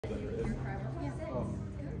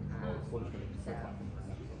That I'm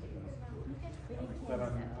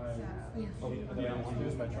to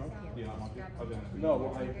use my trunk? Do you not want to? Okay. No,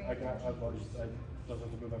 well, I just have to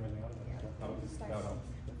move everything out of it. No.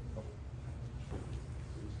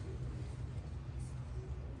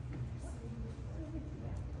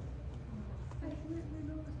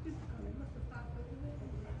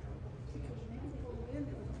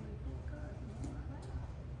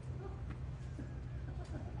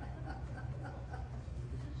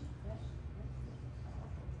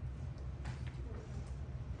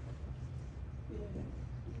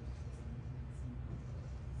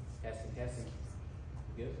 Testing.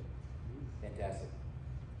 Good? Fantastic.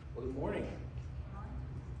 Well, good morning.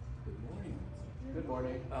 Good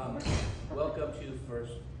morning. Welcome to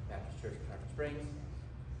First Baptist Church of Tarpon Springs.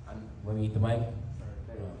 Let me eat the mic.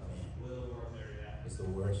 It's the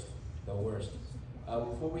worst.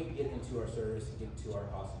 Before we get into our service and get into our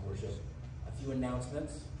awesome worship, a few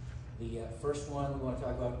announcements. The first one we want to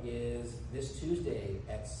talk about is this Tuesday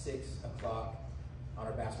at 6 o'clock on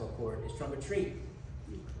our basketball court is Trunk or Treat.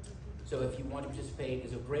 So if you want to participate,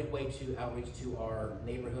 it's a great way to outreach to our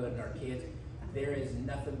neighborhood and our kids. There is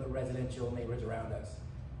nothing but residential neighborhoods around us.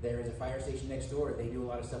 There is a fire station next door. They do a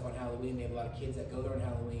lot of stuff on Halloween. They have a lot of kids that go there on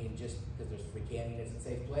Halloween just because there's free candy and it's a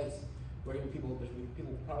safe place. There's people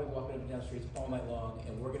probably walking up and down the streets all night long,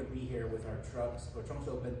 and we're going to be here with our trunks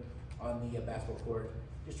open on the basketball court,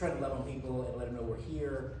 just trying to love on people and let them know we're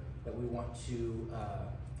here, that we want to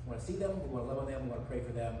see them, we want to love on them, we want to pray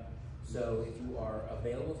for them. So if you are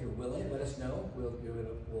available, if you're willing, let us know. We'll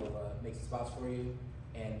make some spots for you,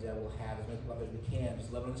 and we'll have as many people as we can.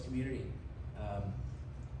 Just love on this community. I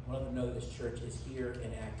want them to know that this church is here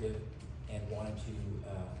and active and wanting to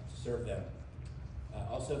serve them.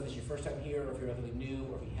 Also, if this is your first time here, or if you're relatively new,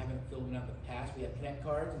 or if you haven't filled them out in the past, we have Connect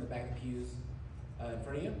cards in the back of the pews in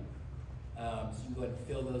front of you. So you can go ahead and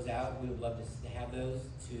fill those out. We would love to have those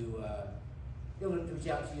to be able to reach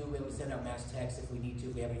out to you, be able to send out mass texts if we need to,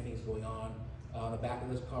 if we have anything that's going on. On the back of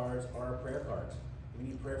those cards are prayer cards. If you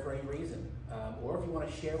need prayer for any reason, or if you want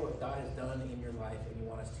to share what God has done in your life and you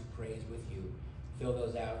want us to praise with you, fill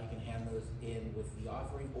those out. You can hand those in with the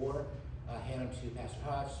offering, or hand them to Pastor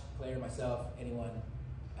Hodge, Claire, myself, anyone.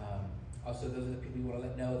 Also, those are the people you want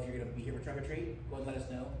to know if you're going to be here for Trunk or Treat. Go ahead and let us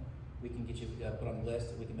know. We can get you put on the list,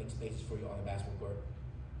 and we can make spaces for you on the basketball court.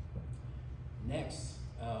 Next,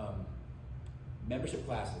 membership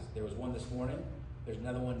classes. There was one this morning. There's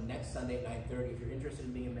another one next Sunday at 9:30. If you're interested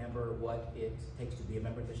in being a member, what it takes to be a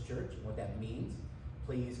member of this church and what that means,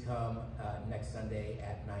 please come next Sunday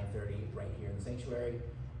at 9:30 right here in the sanctuary.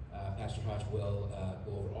 Pastor Hodge will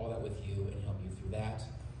go over all that with you and help you through that.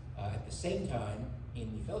 At the same time,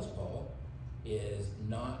 in the fellowship hall is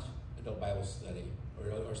not adult Bible study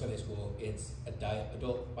or Sunday school. It's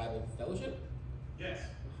adult Bible fellowship. Yes.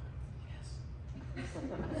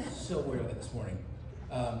 So worried about that this morning.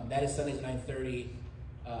 That is Sundays at 9:30.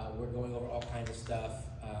 We're going over all kinds of stuff,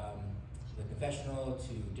 the confessional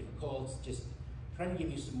to different cults, just trying to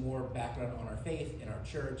give you some more background on our faith and our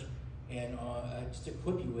church, and just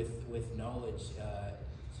equip you with knowledge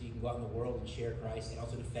so you can go out in the world and share Christ and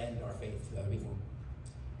also defend our faith to other people.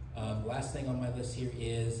 Last thing on my list here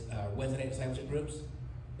is Wednesday night discipleship groups.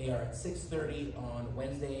 They are at 6:30 on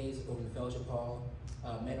Wednesdays over in the fellowship hall.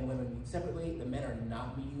 Men and women meet separately. The men are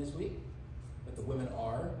not meeting this week, but the women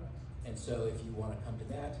are. And so if you want to come to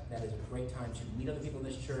that, that is a great time to meet other people in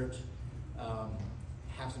this church,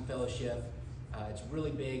 have some fellowship. It's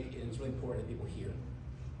really big, and it's really important that people hear.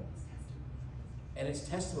 And it's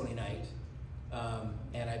testimony night.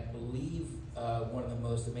 And I believe one of the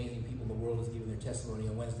most amazing people in the world is giving their testimony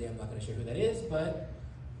on Wednesday. I'm not going to share who that is, but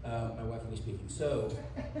my wife will be speaking. So,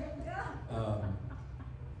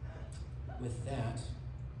 with that,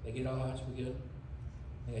 did I get it all out? We good?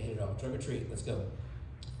 I think I hit it all. Trunk or treat. Let's go.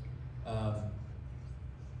 And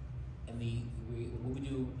what we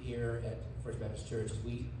do here at First Baptist Church is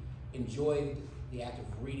we enjoy the act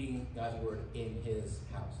of reading God's Word in His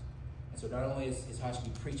house. And so not only is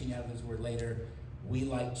Hotchkiss preaching out of His Word later, we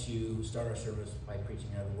like to start our service by preaching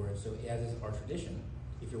out of the Word. So as is our tradition,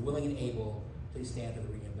 if you're willing and able, please stand for the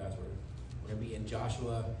reading of God's Word. We're going to be in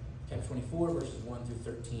Joshua chapter 24, verses 1 through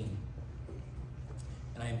 13.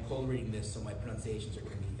 And I am cold reading this, so my pronunciations are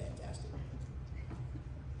going to be fantastic.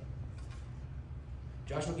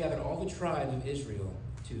 Joshua gathered all the tribes of Israel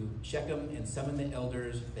to Shechem and summoned the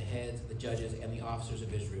elders, the heads, the judges, and the officers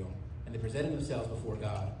of Israel. And they presented themselves before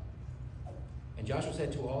God. And Joshua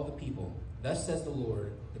said to all the people, "Thus says the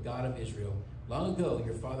Lord, the God of Israel, long ago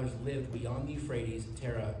your fathers lived beyond the Euphrates,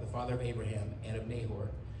 Terah, the father of Abraham and of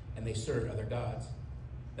Nahor, and they served other gods.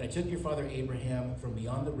 But I took your father Abraham from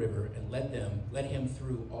beyond the river and led him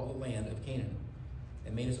through all the land of Canaan,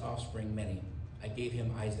 and made his offspring many. I gave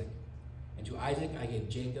him Isaac. And to Isaac I gave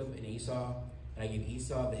Jacob and Esau, and I gave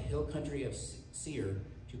Esau the hill country of Seir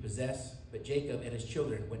to possess, but Jacob and his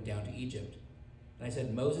children went down to Egypt. And I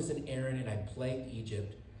sent Moses and Aaron, and I plagued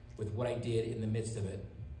Egypt with what I did in the midst of it.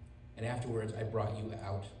 And afterwards I brought you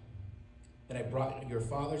out. Then I brought your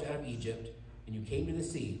fathers out of Egypt, and you came to the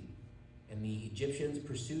sea, and the Egyptians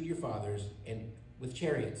pursued your fathers and with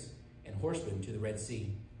chariots and horsemen to the Red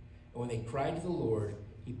Sea. And when they cried to the Lord,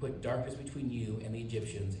 he put darkness between you and the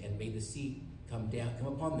Egyptians, and made the sea come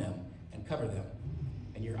upon them and cover them.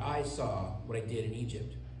 And your eyes saw what I did in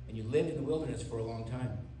Egypt, and you lived in the wilderness for a long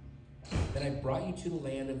time. Then I brought you to the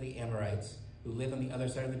land of the Amorites, who live on the other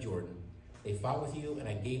side of the Jordan. They fought with you, and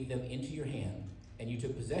I gave them into your hand, and you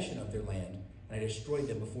took possession of their land, and I destroyed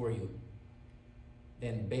them before you.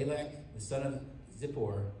 Then Balak, the son of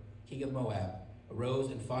Zippor, king of Moab, arose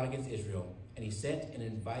and fought against Israel, and he sent and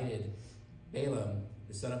invited Balaam,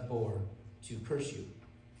 the son of Beor, to curse you.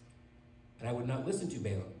 And I would not listen to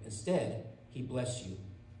Balaam. Instead, he blessed you.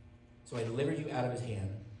 So I delivered you out of his hand.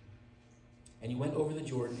 And you went over the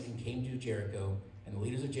Jordan and came to Jericho, and the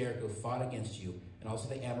leaders of Jericho fought against you, and also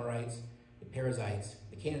the Amorites, the Perizzites,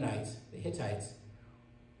 the Canaanites, the Hittites,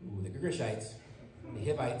 the Girgashites, the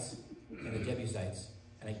Hivites, and the Jebusites,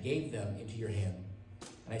 and I gave them into your hand.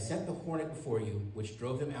 And I sent the hornet before you, which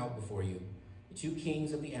drove them out before you, the two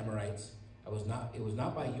kings of the Amorites. It was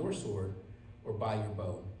not by your sword or by your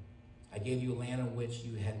bow. I gave you a land on which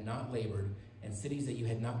you had not labored, and cities that you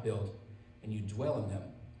had not built, and you dwell in them.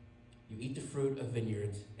 You eat the fruit of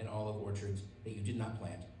vineyards and olive orchards that you did not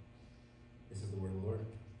plant. This is the word of the Lord.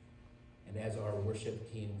 And as our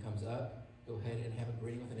worship team comes up, go ahead and have a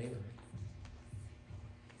greeting with a neighbor.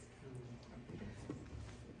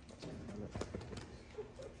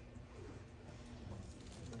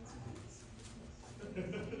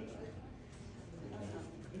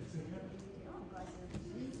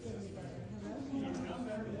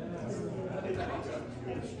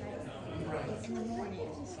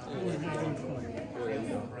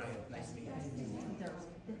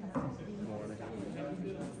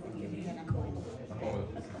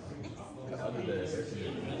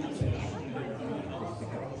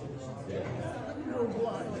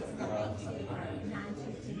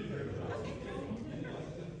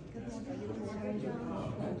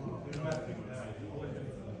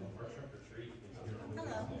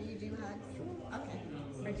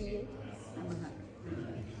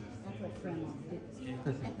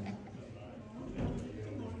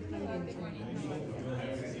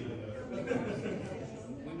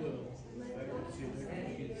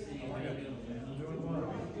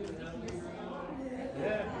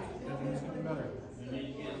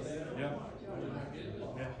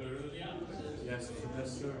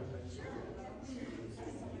 Yes, sir.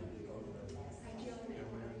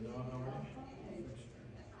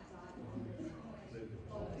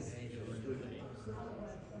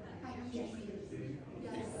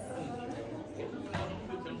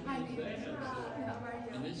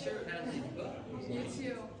 And this shirt has his book. You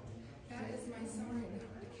too. That is my son.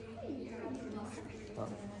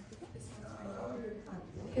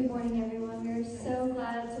 Good morning, everyone. We're so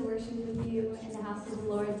glad to worship with you in the house of the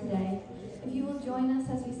Lord today. If you will join us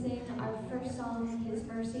as we sing our first song, His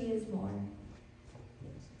Mercy is More.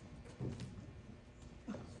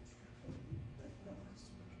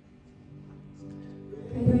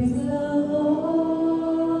 Praise the Lord,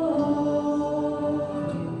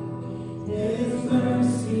 His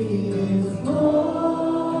mercy is more.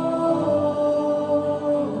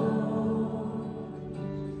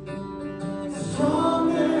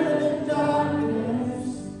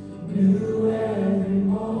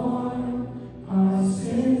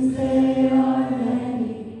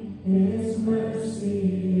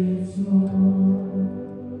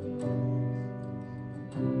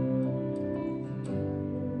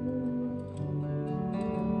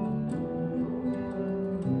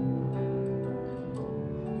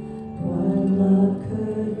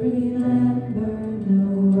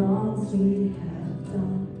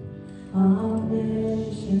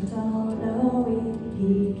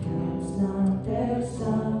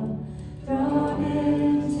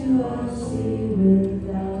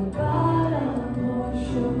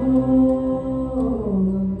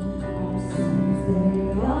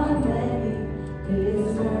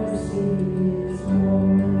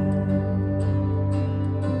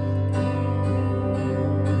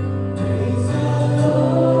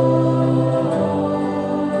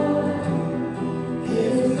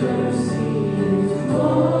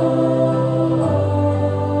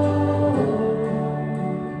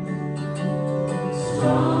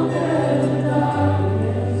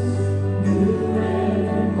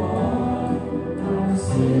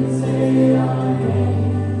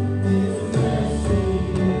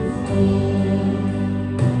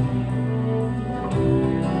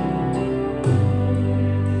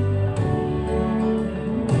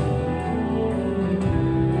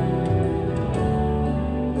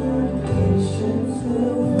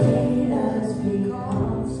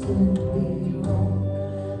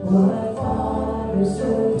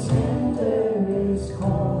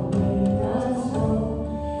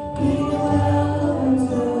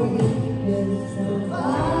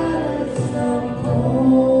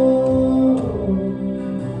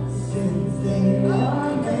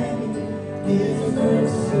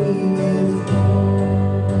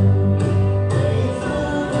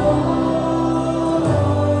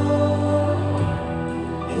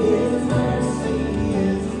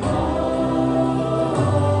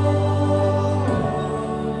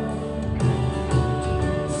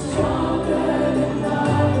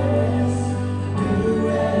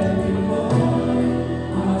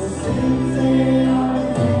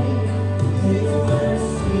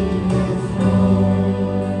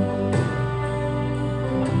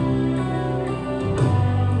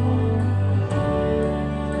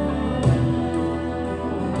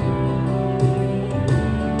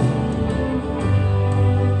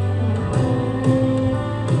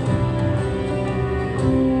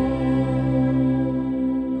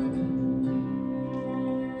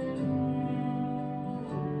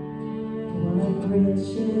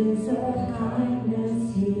 Riches of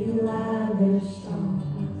kindness he lavished on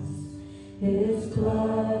us. His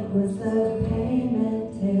blood was the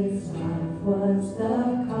payment, his life was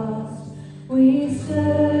the cost. We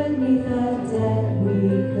stood neath a debt we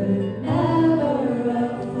could never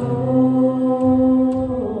afford.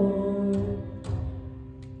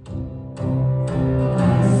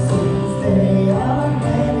 Our sins, they are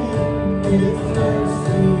many, his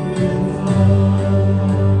mercy is more.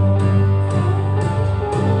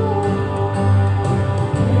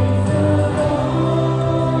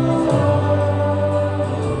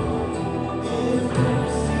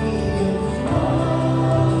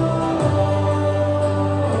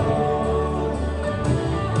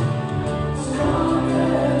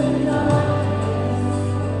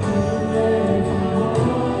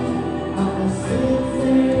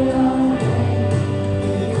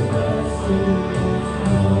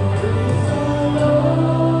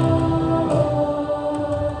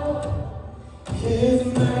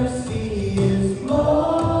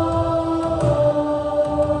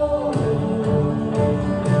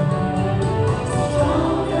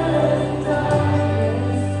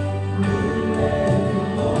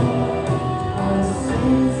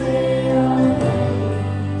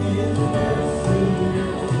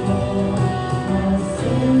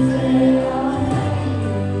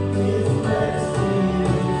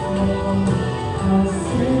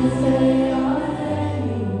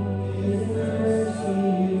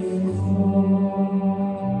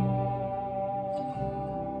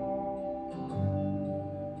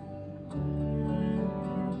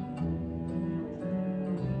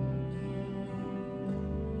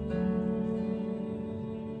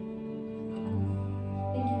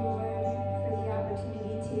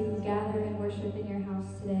 In your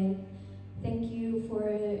house today. Thank you for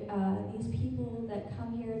these people that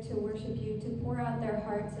come here to worship you, to pour out their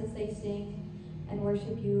hearts as they sing and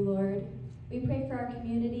worship you, Lord. We pray for our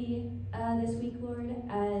community this week, Lord,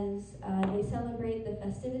 as they celebrate the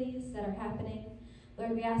festivities that are happening.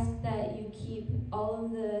 Lord, we ask that you keep all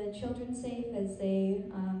of the children safe as they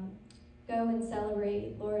go and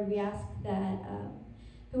celebrate. Lord, we ask that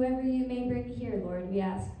whoever you may bring here, Lord, we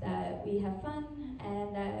ask that we have fun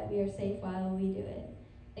and that we are safe while we do it.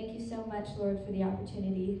 Thank you so much, Lord, for the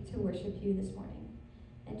opportunity to worship you this morning.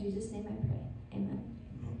 In Jesus' name I pray. Amen.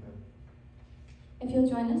 If you'll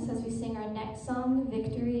join us as we sing our next song,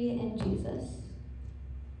 Victory in Jesus.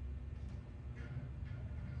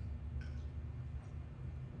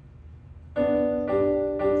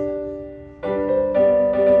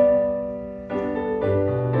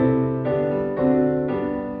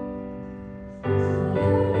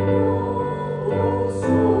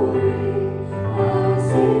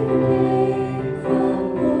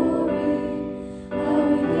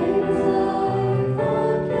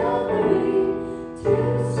 To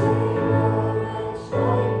save a wretch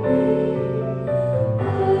like me.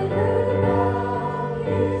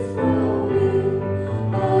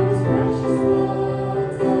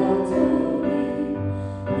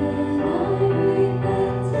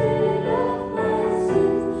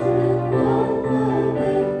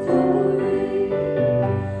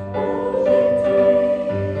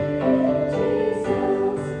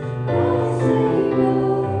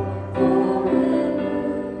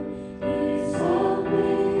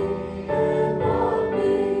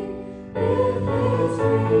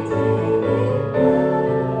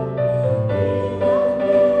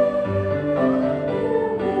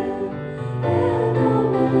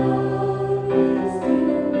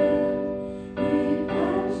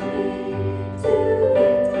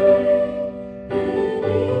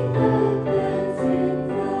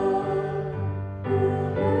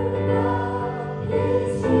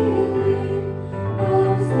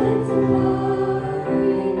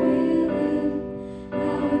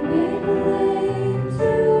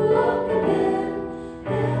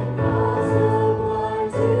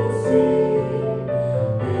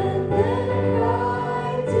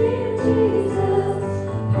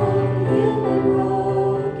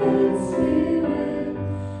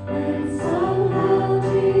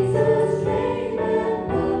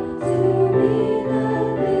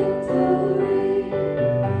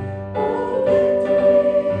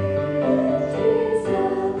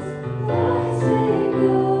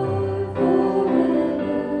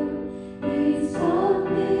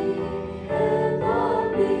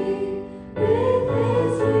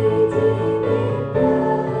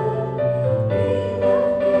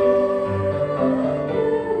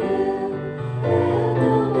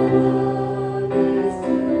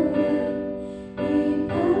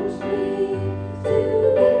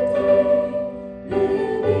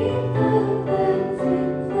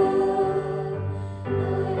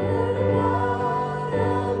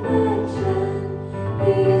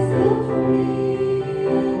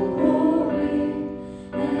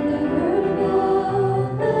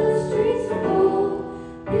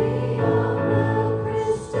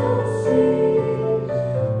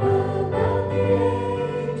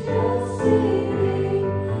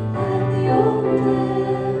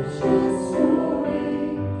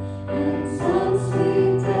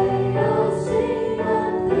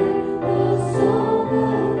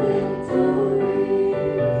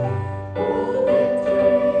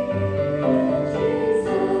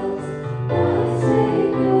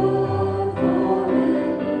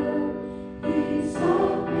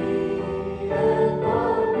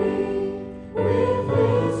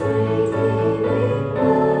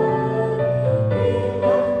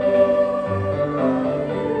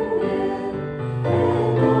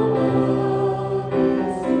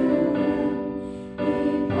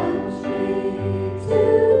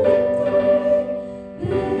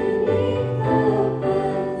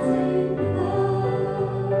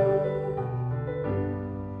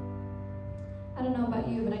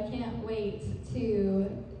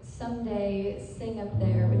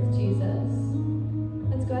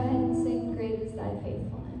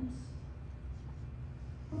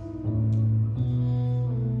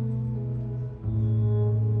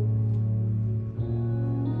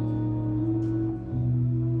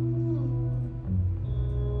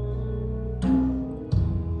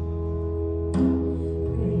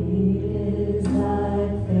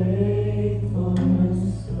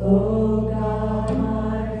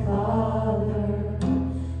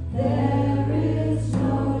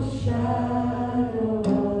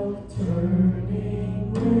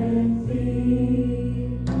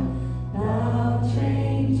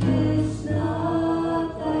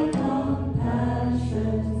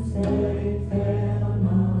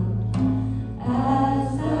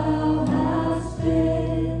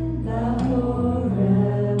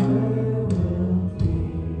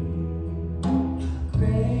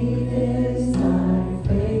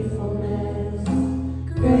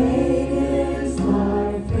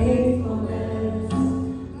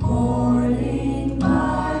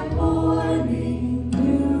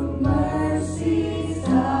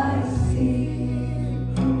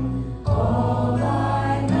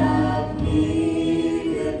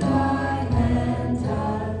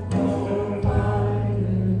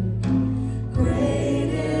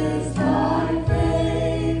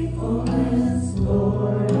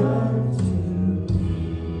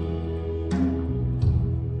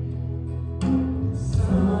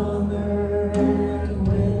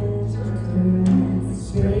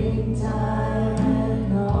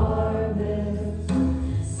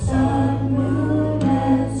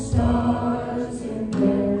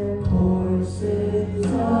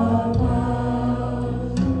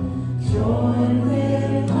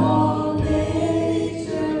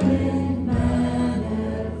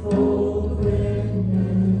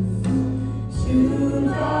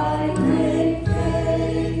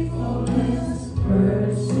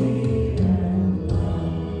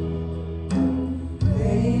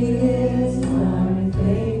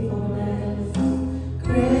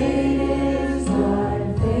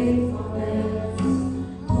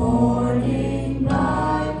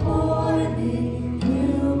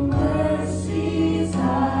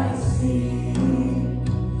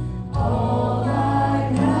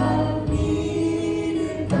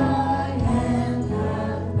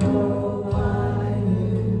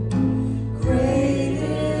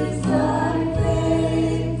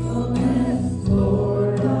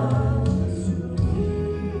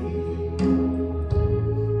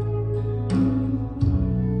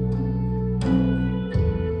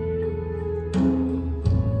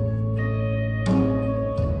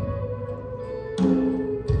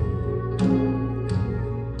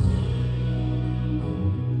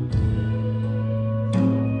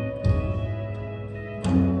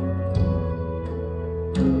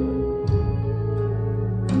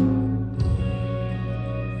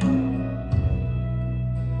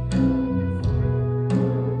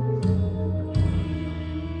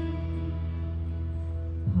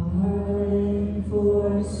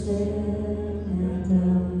 for sin and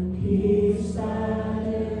the peace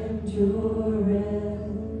that endureth.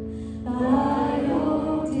 Thy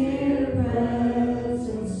own dear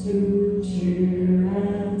presence to cheer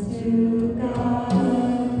and to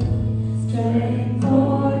guide. Strength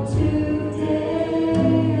for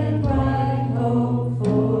today and bright hope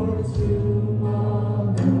for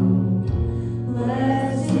tomorrow.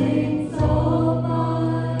 Blessings all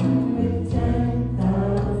mine with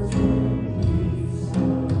 10,000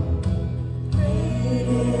 beside. Great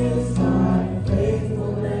is thy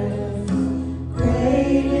faithfulness.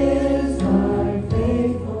 Great is thy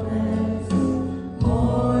faithfulness.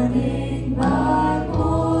 Morning by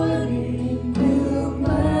morning, new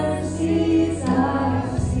mercies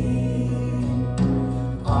I see.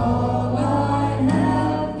 All I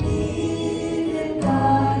have needed,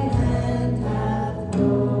 thy hand hath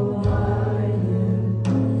provided.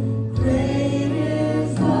 Great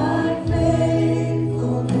is thy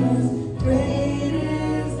faithfulness. Great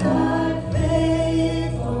is thy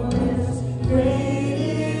faithfulness. Great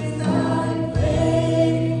is thy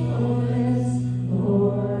faithfulness,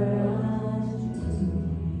 Lord, unto me.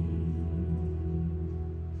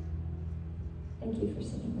 Thank you for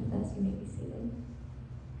singing with us. You may be seated.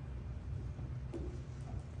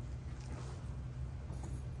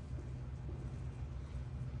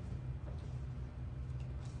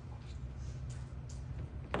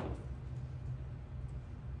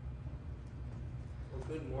 Well,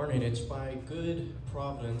 good morning. It's by good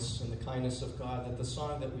providence and the kindness of God that the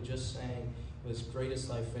song that we just sang was Great is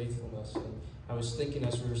Thy Faithfulness. And I was thinking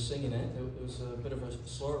as we were singing it, it was a bit of a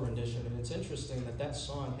slower rendition, and it's interesting that that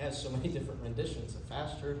song has so many different renditions, a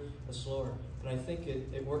faster, a slower. And I think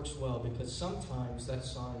it works well because sometimes that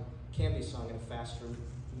song can be sung in a faster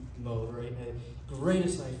mode, right? Great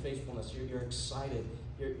is Thy Faithfulness. You're excited.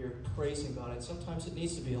 You're praising God. And sometimes it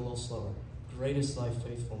needs to be a little slower. Great is Thy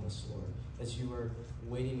faithfulness, Lord, as you are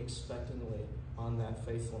waiting expectantly on that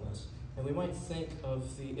faithfulness. And we might think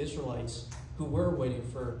of the Israelites who were waiting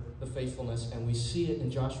for the faithfulness, and we see it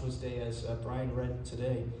in Joshua's day, as Brian read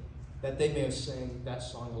today, that they may have sang that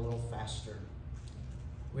song a little faster.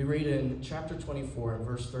 We read in chapter 24 and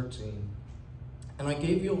verse 13, "And I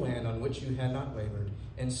gave you a land on which you had not labored,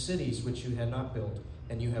 and cities which you had not built,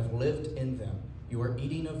 and you have lived in them. You are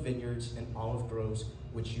eating of vineyards and olive groves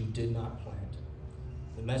which you did not plant."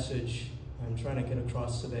 The message I'm trying to get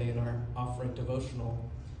across today in our offering devotional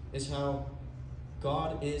is how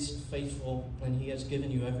God is faithful and He has given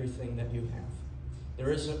you everything that you have.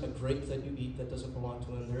 There isn't a grape that you eat that doesn't belong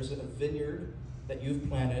to Him. There isn't a vineyard that you've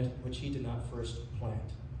planted which He did not first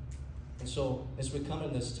plant. And so as we come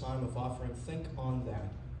in this time of offering, think on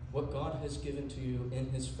that. What God has given to you in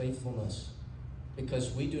His faithfulness.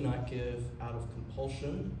 Because we do not give out of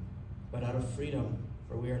compulsion, but out of freedom.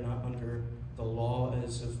 For we are not under the law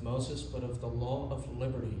as of Moses, but of the law of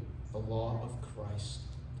liberty, the law of Christ.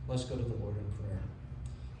 Let's go to the Lord in prayer.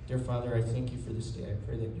 Dear Father, I thank you for this day. I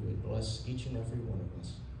pray that you would bless each and every one of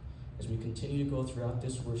us as we continue to go throughout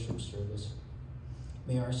this worship service.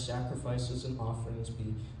 May our sacrifices and offerings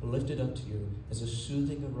be lifted up to you as a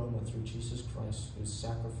soothing aroma through Jesus Christ, whose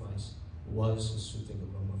sacrifice was a soothing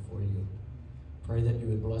aroma for you. Pray that you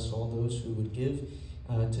would bless all those who would give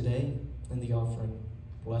today in the offering.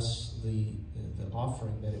 Bless the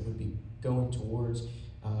offering, that it would be going towards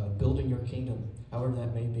building your kingdom, however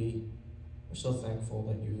that may be. We're so thankful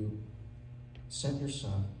that you sent your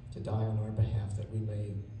Son to die on our behalf, that we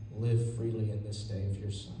may live freely in this day of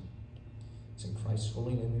your Son. It's in Christ's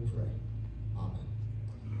holy name we pray. Amen.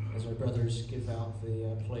 As our brothers give out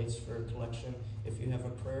the plates for collection, if you have a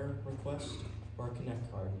prayer request or a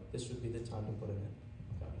connect card, this would be the time to put it in.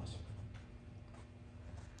 God bless you.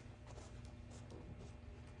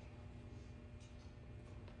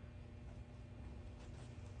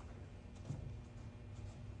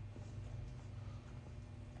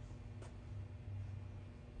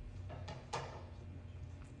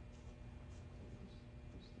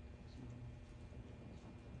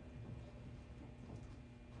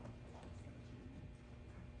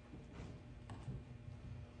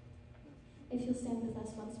 If you'll stand with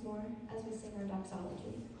us once more as we sing our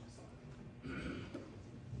doxology.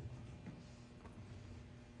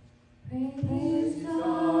 Praise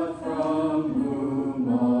God from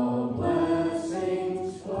whom all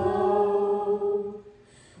blessings flow.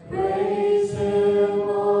 Praise Him,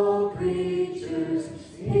 all creatures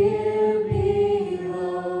here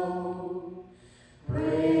below.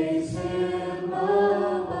 Praise Him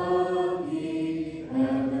above, ye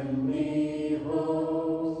heavenly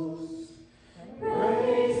hosts.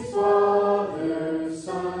 Praise Father,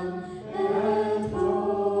 Son, and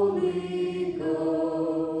Holy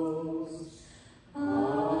Ghost.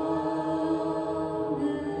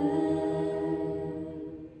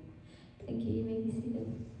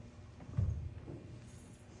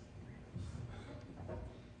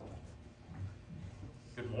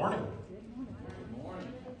 Good morning. Good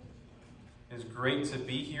morning. It's great to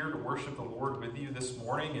be here to worship the Lord with you this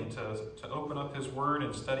morning and to open up His Word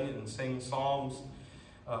and study it and sing psalms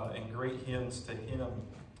and great hymns to Him.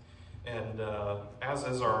 And as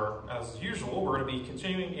usual, we're going to be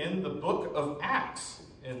continuing in the book of Acts.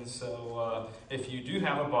 And so if you do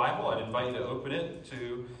have a Bible, I'd invite you to open it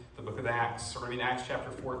to the book of Acts. We're going to be in Acts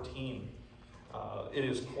chapter 14. It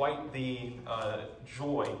is quite the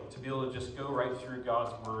joy to be able to just go right through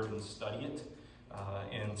God's Word and study it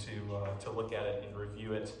and to look at it and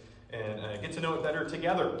review it and get to know it better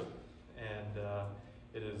together. And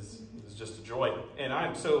it is just a joy. And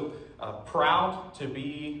I'm so proud to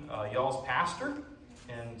be y'all's pastor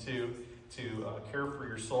and to care for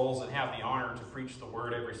your souls and have the honor to preach the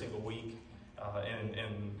Word every single week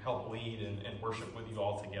and help lead and worship with you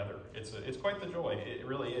all together. It's quite the joy. It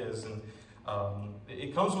really is. And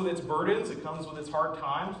it comes with its burdens, it comes with its hard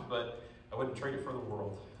times, but I wouldn't trade it for the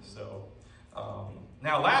world. So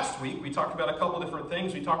now last week we talked about a couple different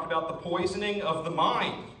things. We talked about the poisoning of the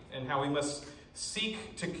mind and how we must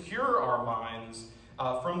seek to cure our minds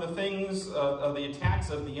from the things of the attacks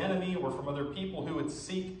of the enemy or from other people who would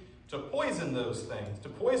seek to poison those things, to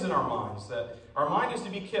poison our minds, that our mind is to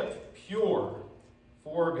be kept pure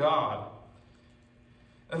for God.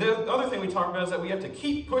 And the other thing we talked about is that we have to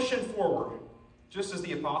keep pushing forward, just as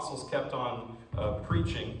the apostles kept on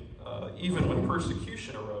preaching, even when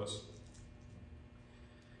persecution arose.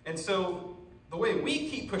 And so the way we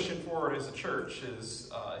keep pushing forward as a church is,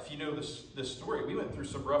 if you know this story, we went through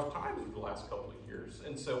some rough times over the last couple of years.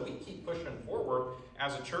 And so we keep pushing forward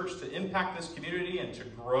as a church to impact this community and to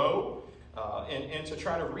grow and to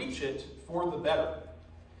try to reach it for the better.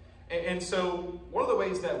 And so one of the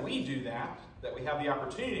ways that we do that we have the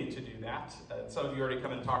opportunity to do that, some of you already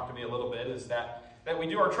come and talked to me a little bit, is that we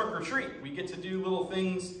do our trunk or treat. We get to do little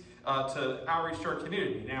things to outreach to our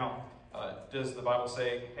community. Now, does the Bible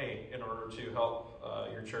say, hey, in order to help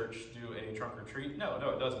your church do a trunk or treat? No,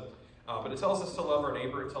 it doesn't. But it tells us to love our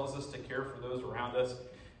neighbor. It tells us to care for those around us.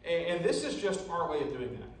 And this is just our way of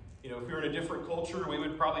doing that. You know, if we were in a different culture, we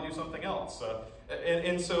would probably do something else.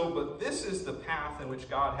 But this is the path in which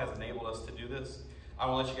God has enabled us to do this. I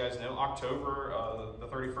want to let you guys know, October the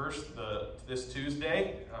 31st, this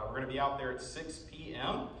Tuesday, we're going to be out there at 6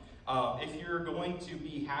 p.m. If you're going to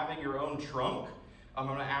be having your own trunk, I'm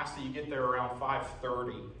going to ask that you get there around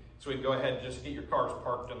 5:30, so we can go ahead and just get your cars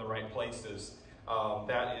parked in the right places. We're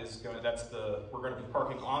going to be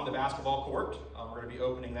parking on the basketball court. We're going to be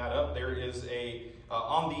opening that up. There is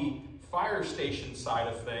on the fire station side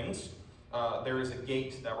of things, there is a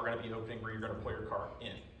gate that we're going to be opening where you're going to pull your car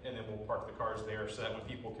in. And then we'll park the cars there so that when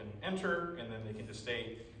people can enter, and then they can just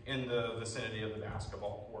stay in the vicinity of the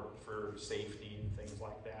basketball court for safety and things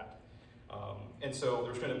like that. And so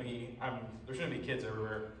there's going to be kids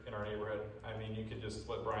everywhere in our neighborhood. I mean, you could just,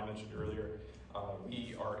 what Brian mentioned earlier,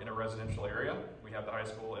 we are in a residential area. We have the high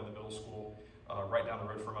school and the middle school right down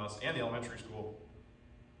the road from us, and the elementary school.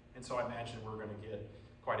 And so I imagine we're going to get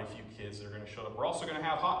quite a few kids that are going to show up. We're also going to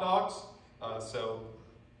have hot dogs, so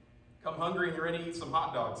come hungry and you're ready to eat some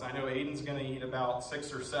hot dogs. I know Aiden's going to eat about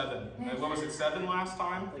 6 or 7. What was it, 7 last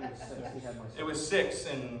time? It was 6,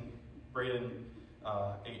 and Braydon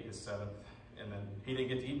ate his 7th. And then he didn't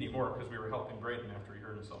get to eat anymore because we were helping Braydon after he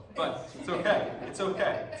hurt himself. But it's okay. It's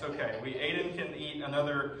okay. It's okay. Aiden can eat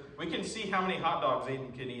another. We can see how many hot dogs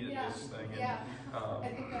Aiden can eat at this thing. And, I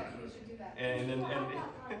think that we should do that.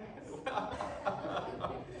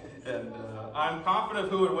 And I'm confident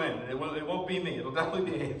of who would win. It won't be me. It'll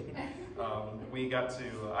definitely be Aiden.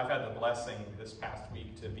 I've had the blessing this past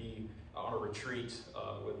week to be on a retreat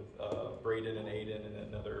with Braydon and Aiden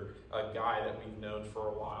and another guy that we've known for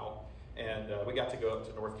a while. And we got to go up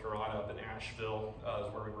to North Carolina, up in Asheville,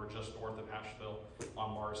 is where we were, just north of Asheville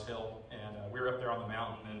on Mars Hill. And we were up there on the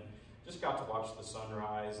mountain and just got to watch the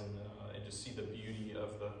sunrise and just see the beauty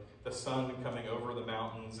of the sun coming over the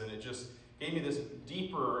mountains. And it just gave me this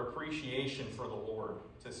deeper appreciation for the Lord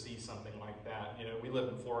to see something like that. You know, we live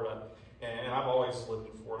in Florida, and I've always lived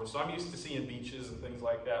in Florida, so I'm used to seeing beaches and things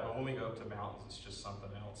like that. But when we go up to mountains, it's just something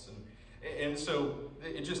else. And so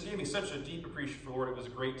it just gave me such a deep appreciation for the Lord. It was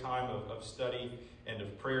a great time of study and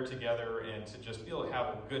of prayer together, and to just be able to have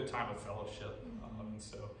a good time of fellowship.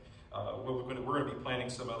 We're going to be planning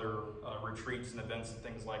some other retreats and events and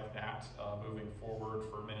things like that moving forward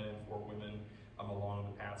for men and for women along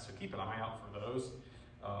the path. So keep an eye out for those.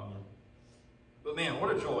 But man,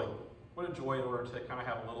 what a joy. What a joy in order to kind of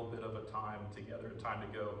have a little bit of a time together, a time to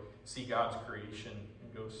go see God's creation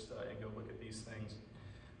and go look at these things.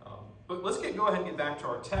 But let's go ahead and get back to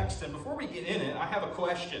our text. And before we get in it, I have a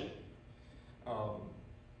question.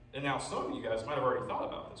 And now some of you guys might have already thought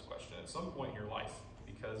about this question at some point in your life,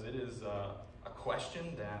 because it is a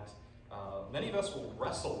question that many of us will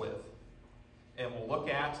wrestle with and will look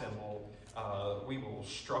at and we will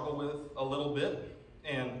struggle with a little bit.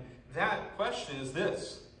 And that question is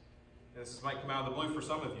this. This might come out of the blue for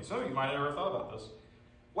some of you. Some of you might have never thought about this.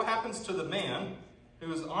 What happens to the man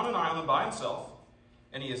who is on an island by himself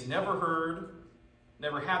and he has never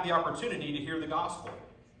had the opportunity to hear the gospel?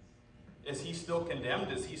 Is he still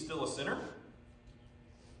condemned? Is he still a sinner?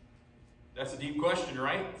 That's a deep question,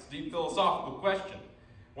 right? It's a deep philosophical question.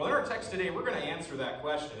 Well, in our text today, we're going to answer that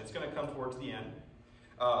question. It's going to come towards the end.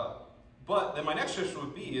 But then my next question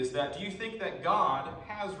would be, is that do you think that God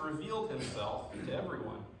has revealed himself to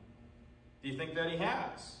everyone? Do you think that he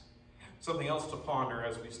has? Something else to ponder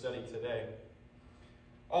as we study today.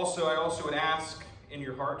 Also, I also would ask in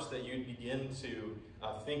your hearts that you'd begin to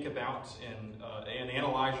think about and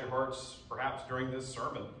analyze your hearts perhaps during this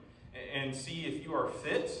sermon and see if you are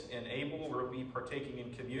fit and able to be partaking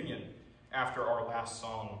in communion after our last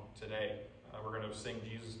song today. We're going to sing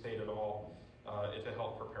Jesus Paid It All to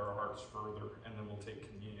help prepare our hearts further, and then we'll take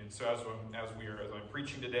communion. So as I'm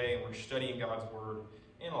preaching today and we're studying God's Word,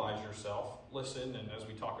 analyze yourself, listen, and as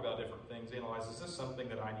we talk about different things, analyze, is this something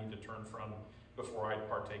that I need to turn from before I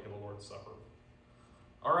partake of the Lord's Supper?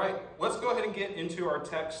 All right, let's go ahead and get into our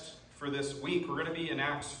text for this week. We're going to be in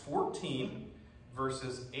Acts 14,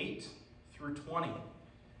 verses 8 through 20.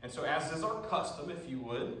 And so as is our custom, if you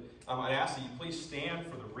would, I'd ask that you please stand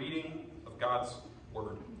for the reading of God's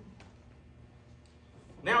Word.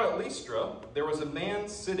 Now at Lystra, there was a man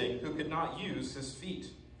sitting who could not use his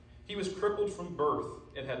feet. He was crippled from birth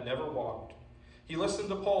and had never walked. He listened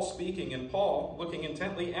to Paul speaking, and Paul, looking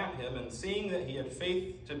intently at him and seeing that he had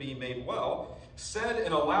faith to be made well, said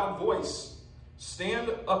in a loud voice,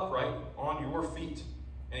 "Stand upright on your feet."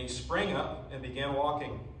 And he sprang up and began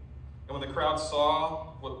walking. And when the crowd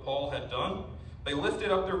saw what Paul had done, they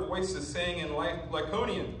lifted up their voices, saying in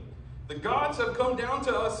Lycaonian, "The gods have come down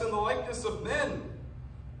to us in the likeness of men."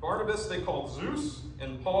 Barnabas they called Zeus,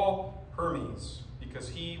 and Paul Hermes, because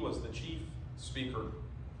he was the chief speaker.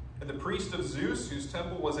 And the priest of Zeus, whose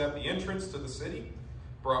temple was at the entrance to the city,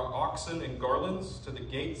 brought oxen and garlands to the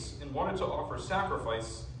gates and wanted to offer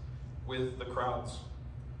sacrifice with the crowds.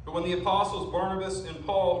 But when the apostles Barnabas and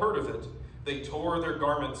Paul heard of it, they tore their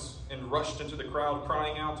garments and rushed into the crowd,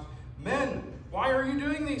 crying out, "Men, why are you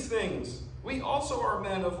doing these things? We also are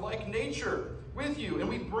men of like nature with you, and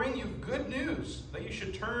we bring you good news that you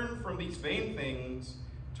should turn from these vain things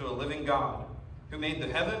to a living God, who made the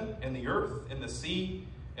heaven and the earth and the sea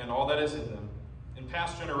and all that is in them. In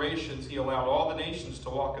past generations he allowed all the nations to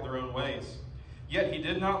walk in their own ways. Yet he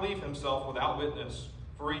did not leave himself without witness,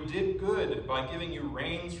 for he did good by giving you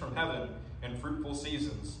rains from heaven and fruitful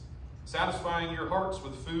seasons, satisfying your hearts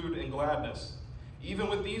with food and gladness. Even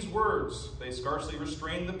with these words, they scarcely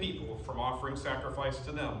restrained the people from offering sacrifice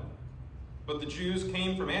to them. But the Jews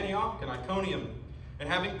came from Antioch and Iconium, and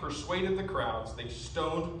having persuaded the crowds, they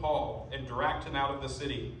stoned Paul and dragged him out of the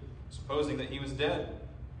city, supposing that he was dead.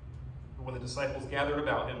 But when the disciples gathered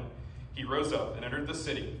about him, he rose up and entered the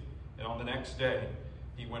city, and on the next day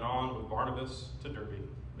he went on with Barnabas to Derbe.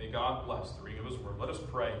 May God bless the reading of his word. Let us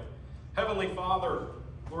pray. Heavenly Father,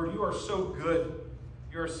 Lord, you are so good.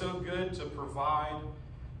 You are so good to provide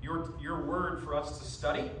your word for us to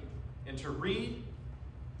study and to read,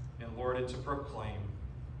 and Lord, and to proclaim.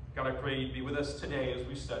 God, I pray you'd be with us today as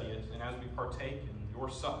we study it and as we partake in your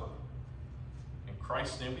supper. In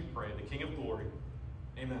Christ's name we pray, the King of glory.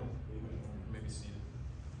 Amen. You may be seated.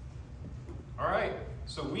 All right,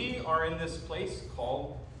 so we are in this place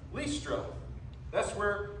called Lystra. That's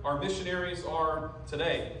where our missionaries are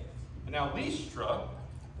today. And now Lystra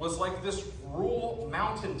was like this rural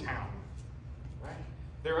mountain town. Right?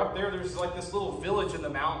 They're up there, there's like this little village in the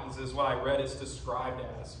mountains is what I read it's described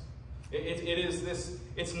as.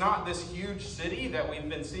 It's not this huge city that we've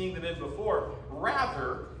been seeing them in before.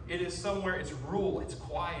 Rather, it is somewhere, it's rural, it's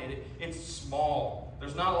quiet, it's small.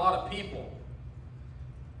 There's not a lot of people.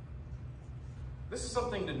 This is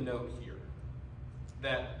something to note here.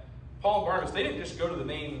 That Paul and Barnabas, they didn't just go to the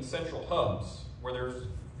main central hubs where there's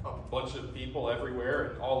a bunch of people everywhere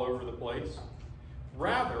and all over the place.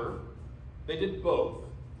 Rather, they did both.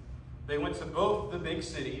 They went to both the big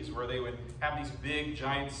cities where they would have these big,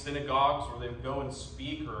 giant synagogues where they would go and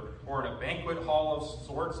speak, or in a banquet hall of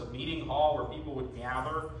sorts, a meeting hall where people would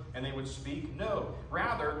gather and they would speak. No,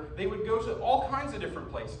 rather, they would go to all kinds of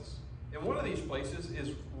different places. And one of these places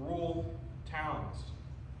is rural towns.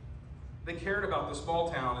 They cared about the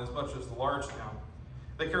small town as much as the large town.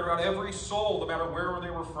 They cared about every soul, no matter where they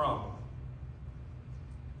were from.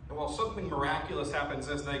 And while something miraculous happens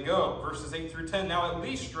as they go, verses 8 through 10, now at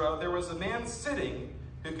Lystra there was a man sitting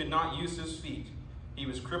who could not use his feet. He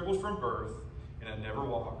was crippled from birth and had never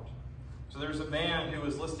walked. So there's a man who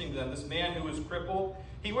was listening to them. This man who was crippled,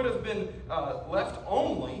 he would have been left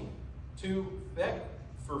only to beg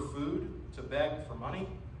for food, to beg for money,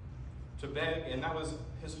 to beg, and that was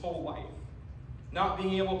his whole life. Not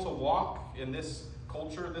being able to walk in this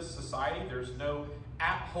culture, this society, there's no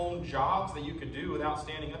at-home jobs that you could do without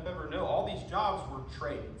standing up ever. No, all these jobs were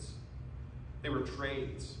trades. They were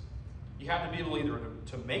trades. You had to be able either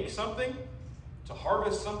to make something, to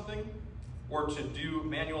harvest something, or to do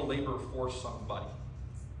manual labor for somebody.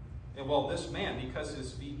 And well, this man, because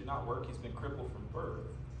his feet do not work, he's been crippled from birth,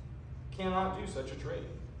 cannot do such a trade.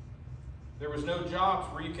 There was no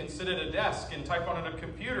jobs where you can sit at a desk and type on a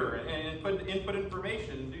computer and input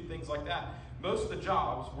information and do things like that. Most of the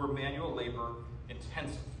jobs were manual labor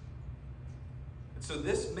intensive. And so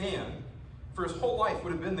this man, for his whole life,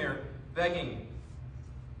 would have been there begging,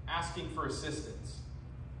 asking for assistance.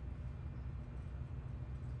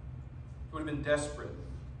 He would have been desperate.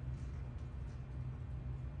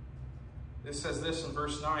 It says this in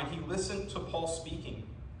verse 9, he listened to Paul speaking.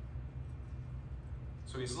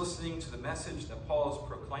 So he's listening to the message that Paul is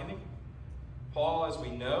proclaiming. Paul, as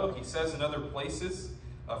we know, he says in other places,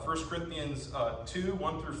 1 Corinthians 2,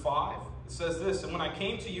 1 through 5, it says this, and when I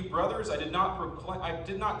came to you, brothers, I did not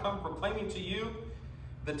come proclaiming to you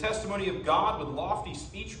the testimony of God with lofty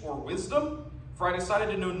speech or wisdom, for I decided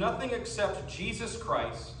to know nothing except Jesus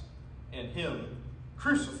Christ and him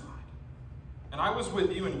crucified. And I was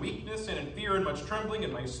with you in weakness and in fear and much trembling,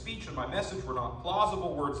 and my speech and my message were not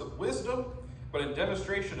plausible words of wisdom, but in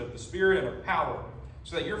demonstration of the Spirit and of power,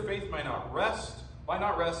 so that your faith might not rest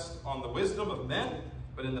on the wisdom of men,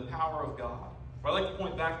 but in the power of God. What I'd like to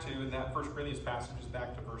point back to in that 1 Corinthians passage is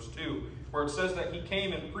back to verse 2, where it says that he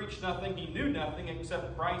came and preached nothing, he knew nothing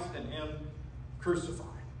except Christ and him crucified.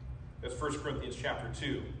 That's 1 Corinthians chapter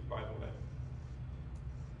 2, by the way.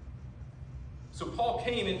 So Paul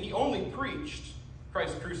came and he only preached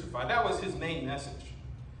Christ crucified. That was his main message.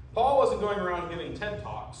 Paul wasn't going around giving TED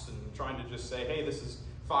Talks and trying to just say, hey, this is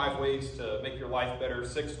 5 ways to make your life better,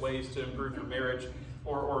 6 ways to improve your marriage,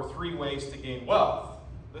 or 3 ways to gain wealth.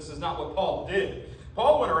 This is not what Paul did.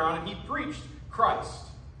 Paul went around and he preached Christ,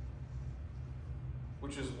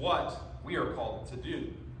 which is what we are called to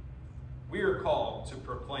do. We are called to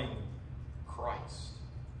proclaim Christ.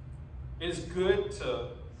 It is good to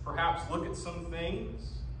perhaps look at some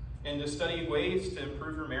things and to study ways to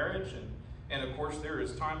improve your marriage. And of course, there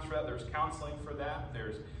is times for that. There's counseling for that.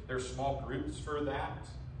 There's small groups for that.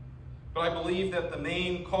 But I believe that the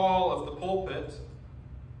main call of the pulpit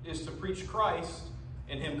is to preach Christ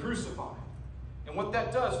and him crucified. And what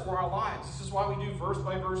that does for our lives. This is why we do verse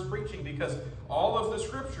by verse preaching, because all of the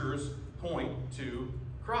scriptures point to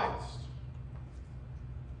Christ.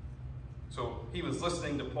 So he was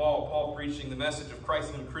listening to Paul preaching the message of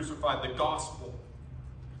Christ and him crucified, the gospel.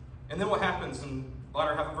 And then what happens in the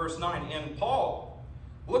latter half of verse 9? And Paul,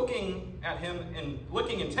 looking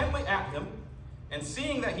intently at him, and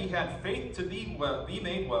seeing that he had faith to be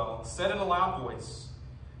made well, said in a loud voice,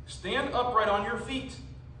 stand upright on your feet.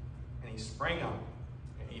 And he sprang up,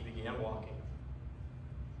 and he began walking.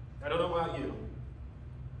 I don't know about you,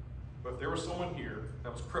 but if there was someone here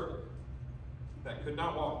that was crippled, that could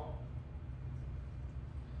not walk,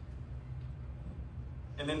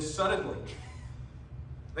 and then suddenly,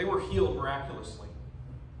 they were healed miraculously.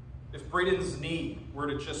 If Braydon's knee were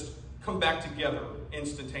to just come back together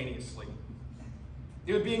instantaneously,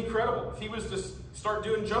 it would be incredible. If he was to start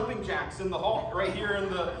doing jumping jacks in the hall, right here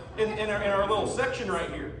in our little section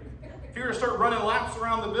right here. If he were to start running laps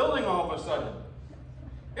around the building all of a sudden,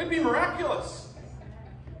 it'd be miraculous.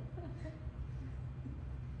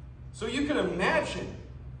 So you can imagine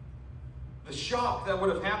the shock that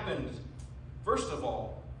would have happened, first of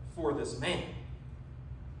all, for this man.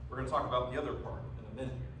 We're going to talk about the other part in a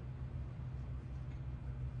minute here.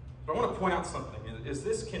 But I want to point out something, is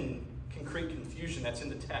this can create confusion that's in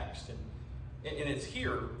the text, and it's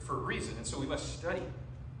here for a reason, and so we must study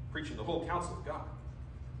preaching the whole counsel of God.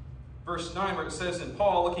 Verse 9, where it says, and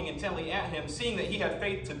Paul, looking intently at him, seeing that he had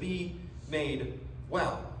faith to be made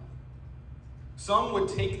well. Some would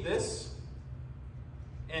take this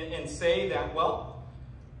and say that, well,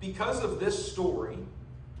 because of this story,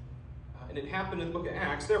 and it happened in the book of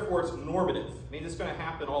Acts, therefore it's normative. I mean, it's going to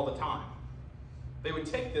happen all the time. They would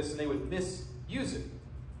take this and they would misuse it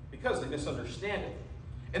because they misunderstand it.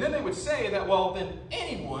 And then they would say that, well, then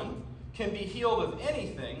anyone can be healed of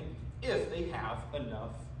anything if they have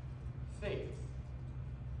enough faith.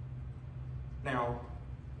 Now,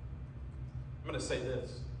 I'm going to say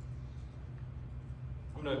this.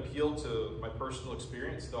 I'm going to appeal to my personal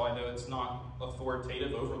experience, though I know it's not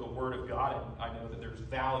authoritative over the Word of God, and I know that there's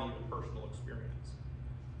value in personal experience.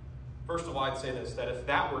 First of all, I'd say this, that if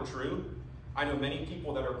that were true, I know many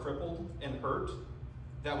people that are crippled and hurt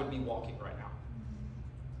that would be walking right now.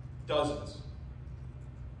 Dozens.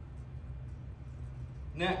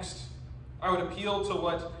 Next, I would appeal to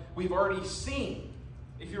what we've already seen.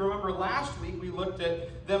 If you remember last week, we looked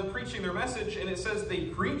at them preaching their message, and it says they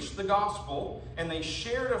preached the gospel, and they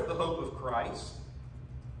shared of the hope of Christ,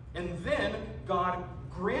 and then God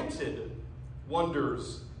granted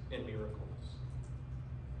wonders and miracles.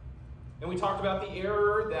 And we talked about the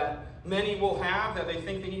error that many will have, that they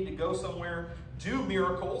think they need to go somewhere, do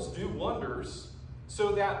miracles, do wonders,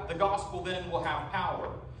 so that the gospel then will have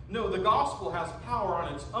power. No, the gospel has power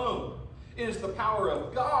on its own. It is the power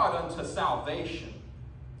of God unto salvation.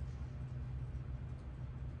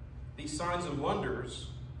 These signs and wonders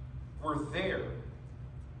were there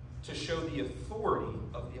to show the authority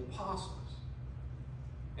of the apostles.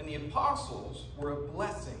 And the apostles were a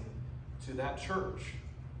blessing to that church.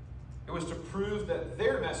 It was to prove that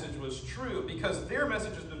their message was true. Because their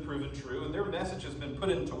message has been proven true and their message has been put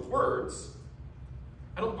into words,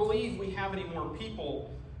 I don't believe we have any more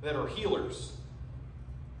people that are healers.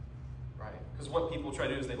 Right? Because what people try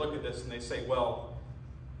to do is they look at this and they say, well,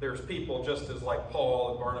 there's people just as like Paul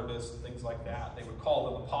and Barnabas and things like that. They would call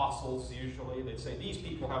them apostles usually. They'd say, these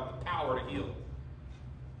people have the power to heal.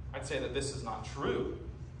 I'd say that this is not true.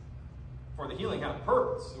 For the healing had a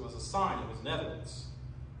purpose. It was a sign. It was an evidence.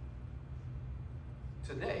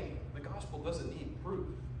 Today, the gospel doesn't need proof.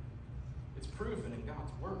 It's proven in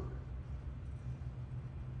God's word.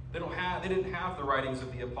 They didn't have the writings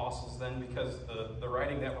of the apostles then, because the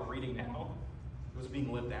writing that we're reading now was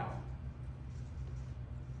being lived out.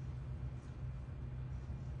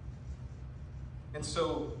 And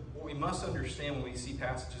so what we must understand when we see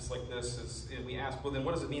passages like this is we ask, well, then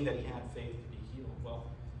what does it mean that he had faith to be healed? Well,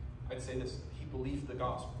 I'd say this, he believed the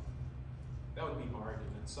gospel. That would be my argument.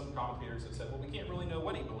 Some commentators have said, well, we can't really know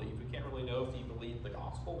what he believed. We can't really know if he believed the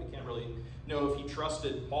gospel. We can't really know if he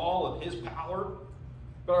trusted Paul and his power.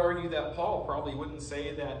 But I argue that Paul probably wouldn't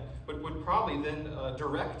say that, but would probably then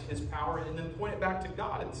direct his power and then point it back to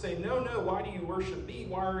God and say, no, why do you worship me?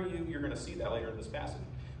 Why are you, you're going to see that later in this passage,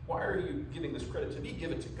 why are you giving this credit to me?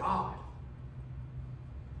 Give it to God.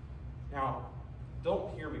 Now,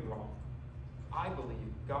 don't hear me wrong. I believe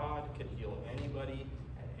God can heal anybody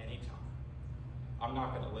at any time. I'm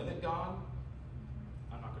not going to limit God.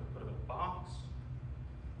 I'm not going to put him in a box.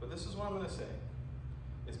 But this is what I'm going to say.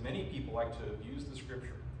 Is many people like to abuse the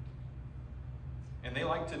scripture. And they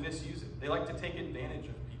like to misuse it. They like to take advantage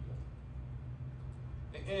of people.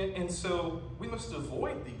 And so we must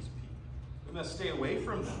avoid these people. We must stay away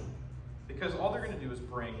from them. Because all they're going to do is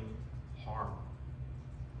bring harm.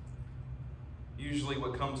 Usually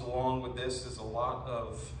what comes along with this is a lot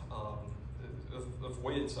of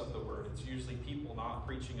avoidance of the word. It's usually people not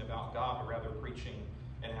preaching about God, but rather preaching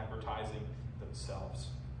and advertising themselves.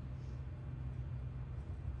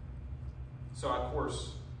 So, of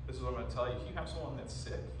course, this is what I'm going to tell you. If you have someone that's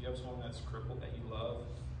sick, if you have someone that's crippled that you love,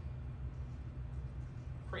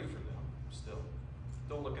 pray for them still.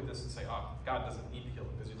 Don't look at this and say, oh, God doesn't need to heal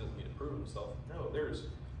him because he doesn't need to prove himself. No, there's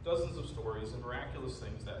dozens of stories and miraculous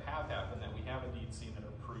things that have happened that we have indeed seen that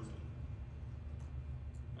are proven.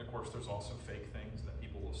 And of course, there's also fake things that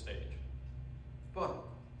people will stage. But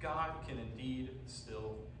God can indeed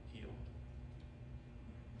still heal.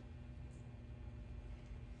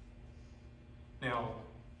 Now,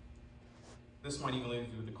 this might even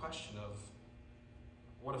lead to the question of,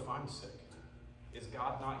 what if I'm sick? Is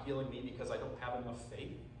God not healing me because I don't have enough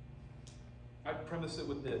faith? I'd premise it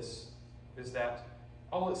with this, is that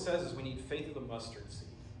all it says is we need faith of the mustard seed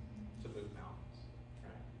to move mountains.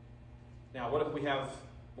 Right? Now, what if we have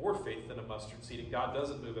more faith than a mustard seed and God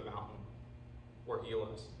doesn't move a mountain or heal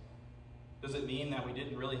us? Does it mean that we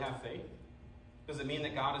didn't really have faith? Does it mean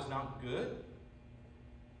that God is not good?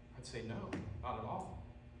 I'd say no, not at all.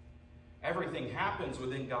 Everything happens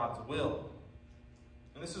within God's will.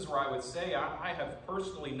 And this is where I would say I have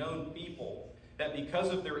personally known people that because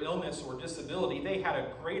of their illness or disability, they had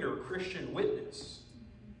a greater Christian witness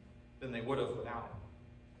than they would have without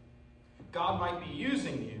it. God might be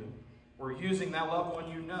using you or using that loved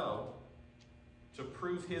one you know to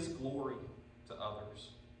prove his glory to others.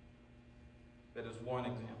 That is one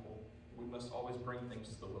example. We must always bring things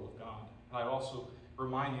to the will of God. And I also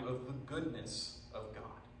remind you of the goodness of God.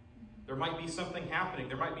 There might be something happening.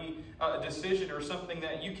 There might be a decision or something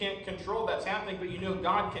that you can't control that's happening, but you know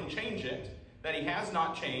God can change it. that he has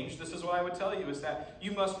not changed, this is what I would tell you, is that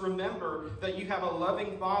you must remember that you have a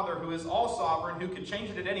loving Father who is all sovereign, who could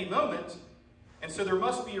change it at any moment. And so there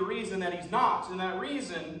must be a reason that he's not. And that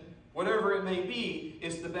reason, whatever it may be,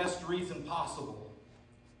 is the best reason possible.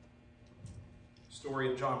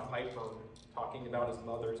 Story of John Piper talking about his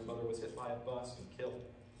mother. His mother was hit by a bus and killed.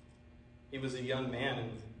 He was a young man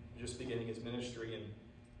and just beginning his ministry, and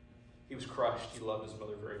he was crushed. He loved his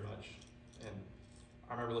mother very much. And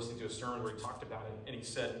I remember listening to a sermon where he talked about it, and he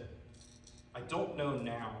said, I don't know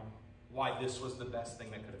now why this was the best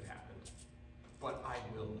thing that could have happened, but I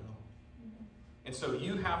will know. And so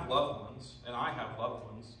you have loved ones, and I have loved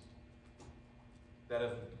ones, that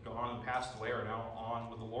have gone and passed away or now on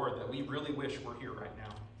with the Lord that we really wish were here right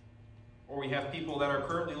now. Or we have people that are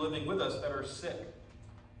currently living with us that are sick,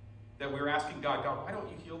 that we're asking God, why don't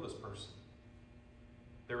you heal this person?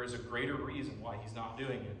 There is a greater reason why he's not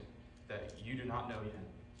doing it that you do not know yet,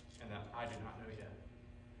 and that I do not know yet.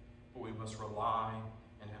 But we must rely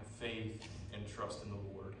and have faith and trust in the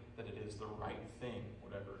Lord that it is the right thing,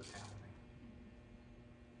 whatever is happening.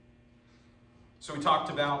 So we talked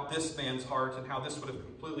about this man's heart and how this would have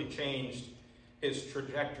completely changed his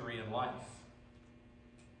trajectory in life.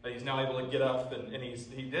 That he's now able to get up, and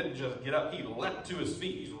he didn't just get up, he leapt to his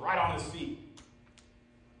feet. He's right on his feet.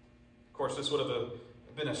 Of course, this would have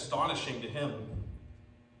been astonishing to him,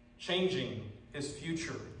 changing his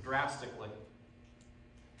future drastically.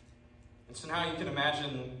 And so now you can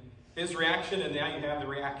imagine his reaction, and now you have the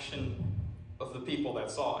reaction of the people that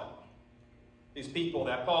saw it. These people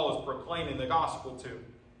that Paul is proclaiming the gospel to.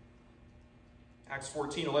 Acts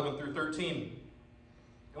 14, 11 through 13.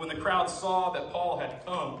 And when the crowd saw that Paul had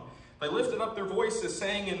come, they lifted up their voices,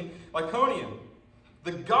 saying in Lycaonian,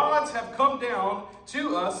 the gods have come down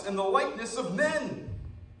to us in the likeness of men.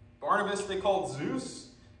 Barnabas they called Zeus,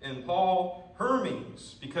 and Paul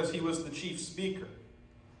Hermes, because he was the chief speaker,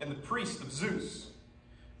 and the priest of Zeus,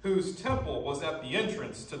 whose temple was at the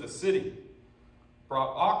entrance to the city,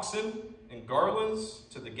 brought oxen and garlands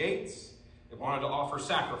to the gates. They wanted to offer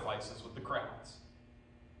sacrifices with the crowds.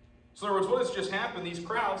 So in other words, what has just happened, these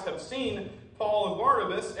crowds have seen Paul and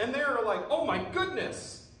Barnabas, and they're like, oh my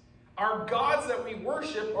goodness, our gods that we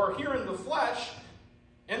worship are here in the flesh,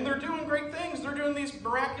 and they're doing great things. They're doing these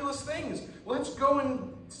miraculous things. Let's go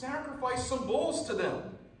and sacrifice some bulls to them.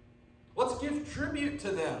 Let's give tribute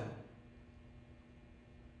to them.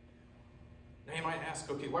 Now you might ask,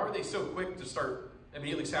 okay, why were they so quick to start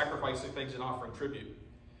immediately sacrificing things and offering tribute?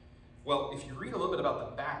 Well, if you read a little bit about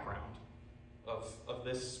the background of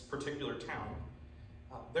this particular town,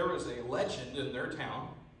 there was a legend in their town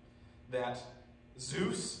that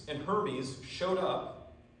Zeus and Hermes showed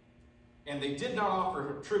up and they did not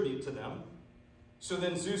offer tribute to them. So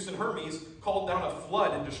then Zeus and Hermes called down a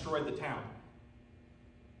flood and destroyed the town.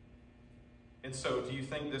 And so do you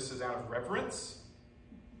think this is out of reverence,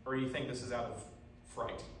 or do you think this is out of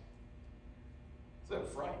fright? It's out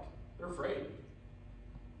of fright. They're afraid.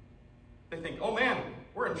 They think, oh man,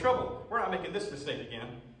 we're in trouble. We're not making this mistake again.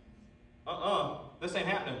 This ain't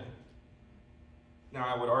happening. Now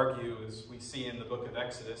I would argue, as we see in the book of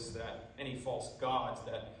Exodus, that any false gods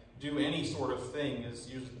that do any sort of thing is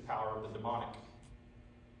usually the power of the demonic.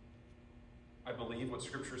 I believe what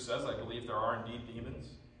Scripture says. I believe there are indeed demons.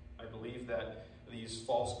 I believe that these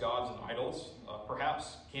false gods and idols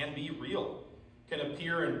perhaps can be real, can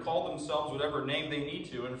appear and call themselves whatever name they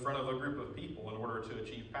need to in front of a group of people in order to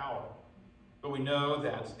achieve power. But we know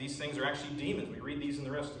that these things are actually demons. We read these in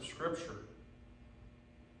the rest of Scripture.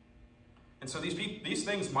 And so these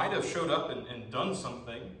things might have showed up and done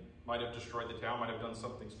something, might have destroyed the town, might have done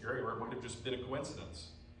something scary, or it might have just been a coincidence.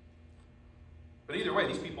 But either way,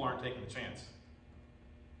 these people aren't taking the chance.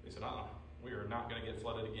 They said, we are not going to get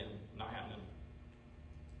flooded again. Not happening.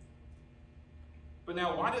 But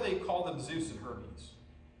now, why do they call them Zeus and Hermes?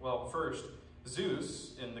 Well, first,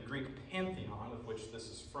 Zeus, in the Greek pantheon, of which this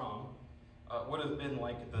is from, would have been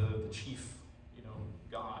like the chief,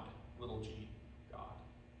 god, little g, god.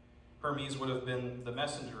 Hermes would have been the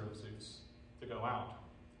messenger of Zeus to go out.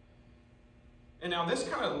 And now this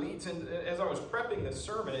kind of leads in, as I was prepping this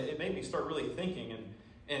sermon, it made me start really thinking,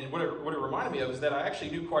 and what it reminded me of is that I actually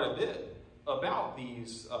knew quite a bit about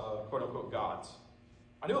these quote-unquote gods.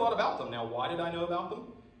 I knew a lot about them. Now, why did I know about them?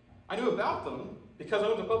 I knew about them because I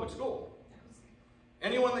went to public school.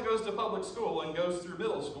 Anyone that goes to public school and goes through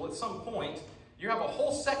middle school, at some point, you have a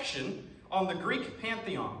whole section on the Greek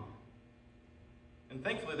pantheon. And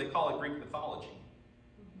thankfully, they call it Greek mythology.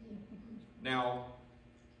 Now,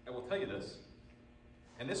 I will tell you this,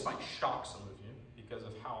 and this might shock some of you because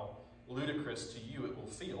of how ludicrous to you it will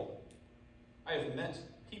feel. I have met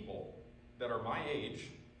people that are my age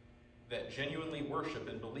that genuinely worship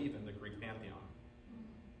and believe in the Greek pantheon.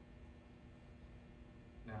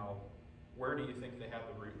 Now, where do you think they have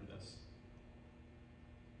the root in this?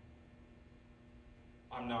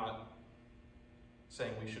 I'm not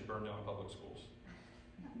saying we should burn down public schools.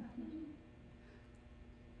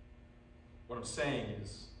 What I'm saying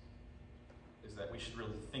is that we should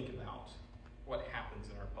really think about what happens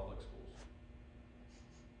in our public schools.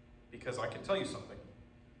 Because I can tell you something,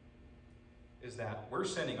 is that we're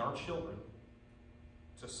sending our children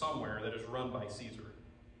to somewhere that is run by Caesar.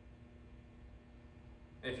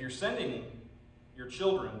 If you're sending your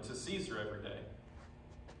children to Caesar every day,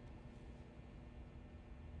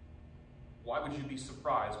 why would you be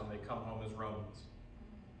surprised when they come home as Romans?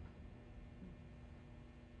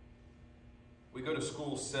 We go to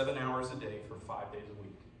school 7 hours a day for 5 days a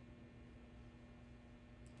week.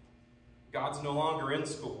 God's no longer in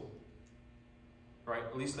school, right?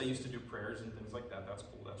 At least they used to do prayers and things like that. That's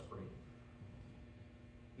cool. That's great.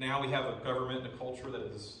 Now we have a government and a culture that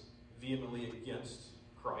is vehemently against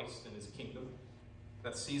Christ and his kingdom,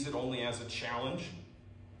 that sees it only as a challenge.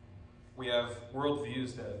 We have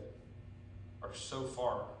worldviews that are so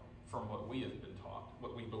far from what we have been taught,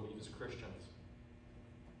 what we believe as Christians.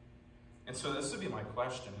 And so this would be my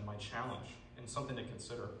question and my challenge and something to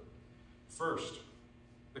consider. First,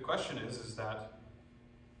 the question is that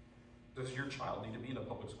does your child need to be in a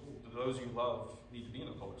public school? Do those you love need to be in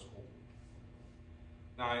a public school?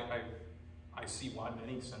 Now, I see why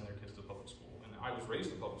many send their kids to public school. And I was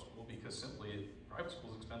raised in public school because simply private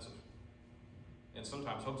school is expensive. And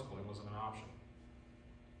sometimes homeschooling wasn't an option.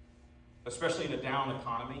 Especially in a down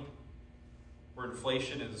economy where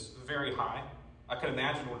inflation is very high. I can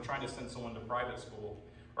imagine we're trying to send someone to private school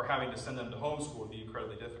or having to send them to homeschool would be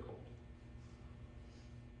incredibly difficult.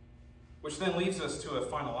 Which then leads us to a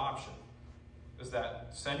final option, is that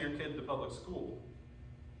send your kid to public school,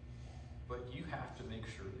 but you have to make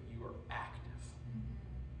sure that you are active.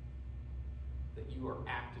 That you are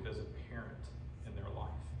active as a parent in their life.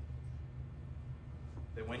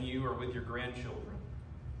 That when you are with your grandchildren,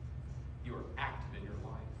 you are active in your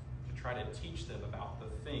life to try to teach them about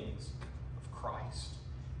the things of Christ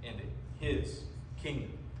and his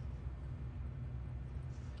kingdom.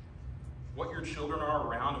 What your children are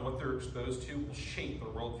around and what they're exposed to will shape their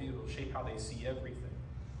worldview. It will shape how they see everything.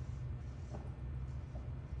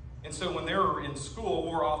 And so when they're in school,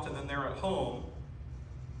 more often than they're at home,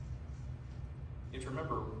 you have to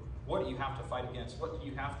remember, what do you have to fight against? What do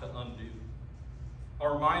you have to undo?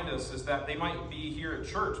 I'll remind us is that they might be here at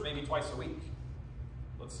church maybe twice a week.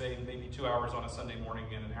 Let's say maybe 2 hours on a Sunday morning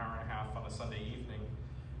and an hour and a half on a Sunday evening.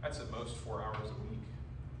 That's at most 4 hours a week.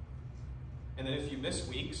 And then if you miss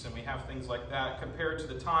weeks, and we have things like that, compared to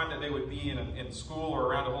the time that they would be in school or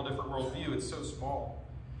around a whole different worldview, it's so small.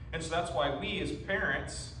 And so that's why we as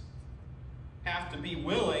parents have to be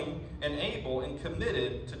willing and able and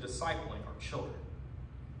committed to discipling our children.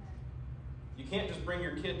 You can't just bring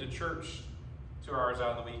your kid to church 2 hours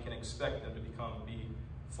out of the week and expect them to be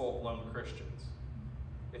full-blown Christians.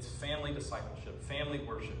 It's family discipleship, family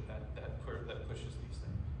worship that pushes these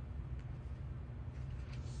things.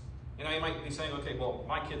 You know, you might be saying, okay, well,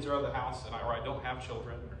 my kids are out of the house, or I don't have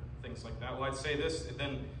children, or things like that. Well, I'd say this,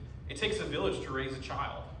 then it takes a village to raise a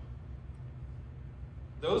child.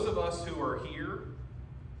 Those of us who are here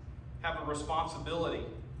have a responsibility,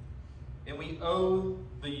 and we owe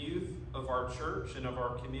the youth of our church and of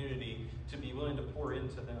our community to be willing to pour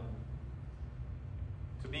into them,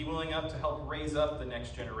 to be willing to help raise up the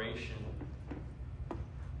next generation,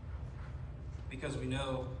 because we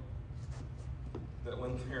know that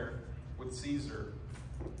when they're with Caesar,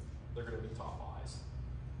 they're going to be taught lies.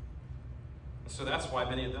 And so that's why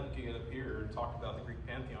many of them can get up here and talk about the Greek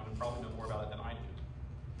pantheon and probably know more about it than I do.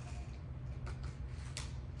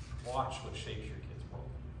 Watch what shapes your kids'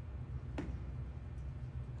 worldview.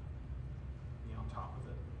 Be on top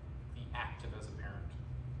of it. Be active as a parent.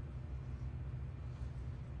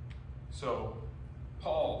 So,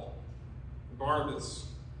 Paul, Barnabas,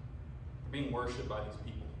 are being worshipped by these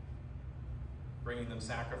people. Bringing them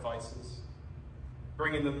sacrifices,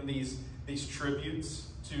 bringing them these tributes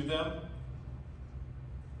to them.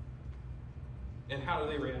 And how do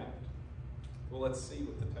they react? Well, let's see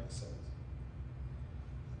what the text says.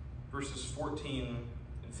 Verses 14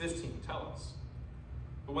 and 15 tell us.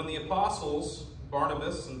 But when the apostles,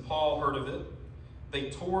 Barnabas and Paul, heard of it, they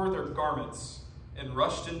tore their garments and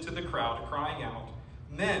rushed into the crowd, crying out,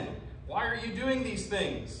 "Men, why are you doing these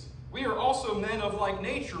things? We are also men of like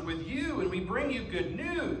nature with you, and we bring you good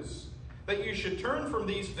news, that you should turn from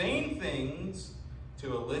these vain things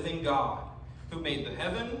to a living God, who made the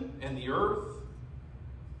heaven and the earth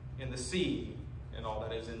and the sea and all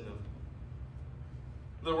that is in them,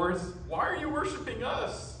 In other words, why are you worshiping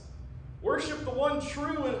us? Worship the one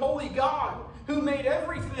true and holy God who made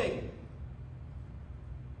everything.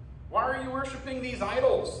 Why are you worshiping these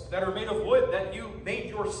idols that are made of wood that you made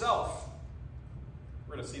yourself?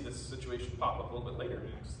 We're going to see this situation pop up a little bit later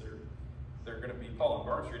next. They're going to be, Paul and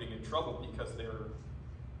Barnes are getting in trouble because they're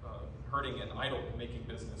hurting an idol-making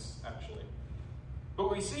business, actually. But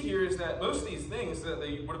what we see here is that most of these things that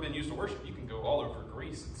they would have been used to worship, you can go all over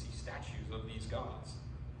Greece and see statues of these gods.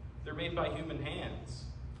 They're made by human hands.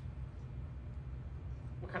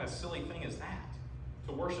 What kind of silly thing is that?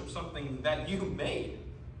 To worship something that you made.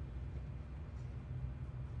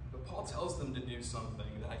 But Paul tells them to do something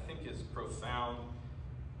that I think is profound,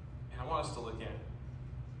 and I want us to look at it.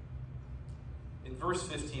 In verse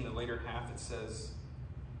 15, the later half, it says,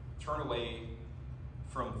 turn away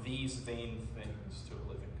from these vain things to a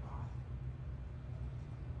living God.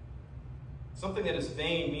 Something that is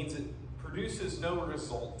vain means it produces no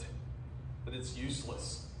result, that it's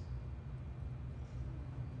useless.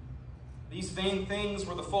 These vain things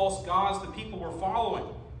were the false gods the people were following.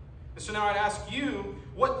 And so now I'd ask you,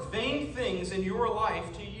 what vain things in your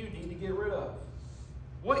life do you need to get rid of?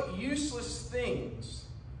 What useless things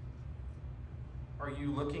are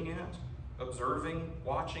you looking at, observing,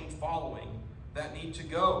 watching, following that need to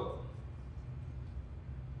go?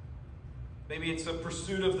 Maybe it's a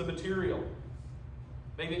pursuit of the material.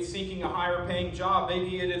 Maybe it's seeking a higher paying job.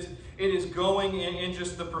 Maybe it is going in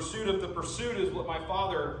just the pursuit of the pursuit is what my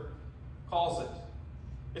father calls it.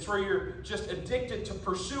 It's where you're just addicted to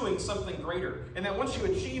pursuing something greater. And that once you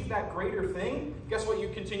achieve that greater thing, guess what you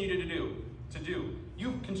continue to do?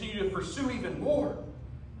 You continue to pursue even more.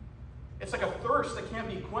 It's like a thirst that can't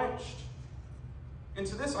be quenched. And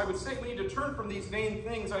to this, I would say we need to turn from these vain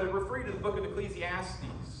things. I would refer you to the book of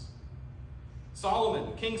Ecclesiastes.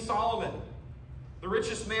 Solomon, King Solomon, the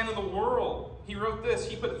richest man in the world, he wrote this.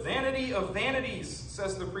 He put, vanity of vanities,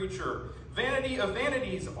 says the preacher. Vanity of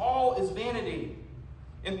vanities, all is vanity.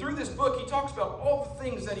 And through this book, he talks about all the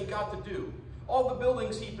things that he got to do, all the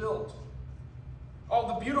buildings he built, all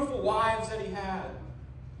the beautiful wives that he had,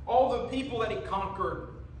 all the people that he conquered,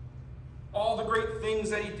 all the great things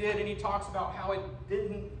that he did, and he talks about how it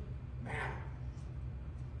didn't matter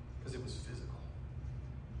because it was physical.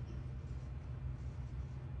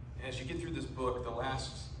 And as you get through this book, the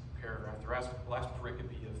last paragraph, the last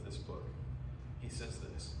pericope of this book, he says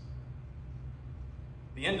this.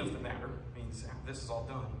 The end of the matter means this is all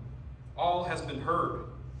done. All has been heard.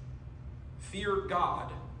 Fear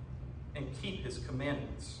God and keep his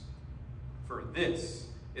commandments, for this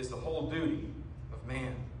is the whole duty of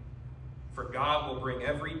man. For God will bring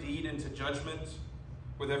every deed into judgment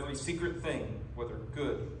with every secret thing, whether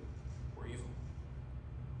good or evil.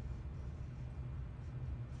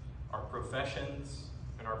 Our professions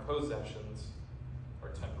and our possessions are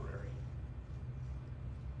temporary.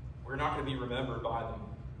 We're not going to be remembered by them.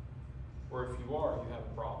 Or if you are, you have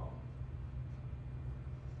a problem.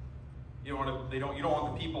 You don't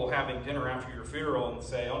want the people having dinner after your funeral and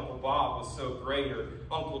say, Uncle Bob was so great, or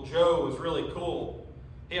Uncle Joe was really cool.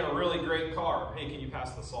 He had a really great car. Hey, can you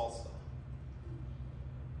pass the salsa?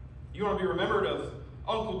 You want to be remembered of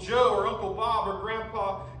Uncle Joe or Uncle Bob or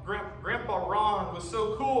Grandpa Ron was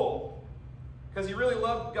so cool because he really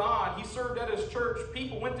loved God. He served at his church.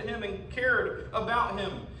 People went to him and cared about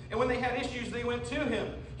him. And when they had issues, they went to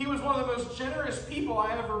him. He was one of the most generous people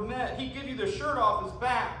I ever met. He'd give you the shirt off his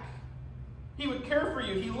back. He would care for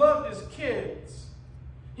you. He loved his kids.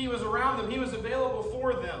 He was around them. He was available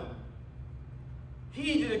for them.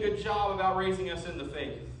 He did a good job about raising us in the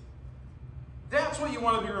faith. That's what you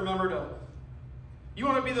want to be remembered of. You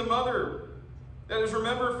want to be the mother that is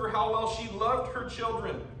remembered for how well she loved her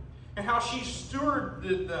children and how she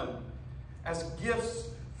stewarded them as gifts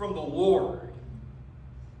from the Lord.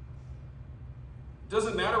 It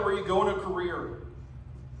doesn't matter where you go in a career.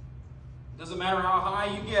 It doesn't matter how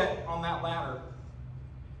high you get on that ladder.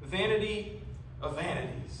 Vanity of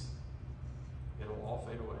vanities. It'll all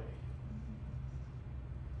fade away.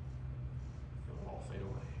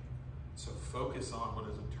 So focus on what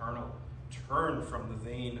is eternal. Turn from the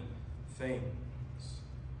vain things.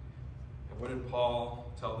 And what did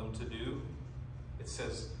Paul tell them to do? It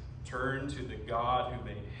says, turn to the God who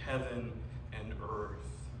made heaven and earth.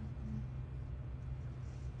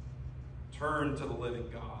 Turn to the living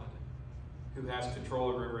God who has control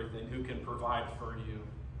over everything, who can provide for you.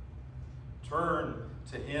 Turn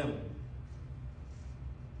to him.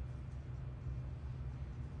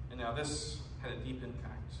 And now this had a deep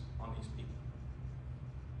impact on these people.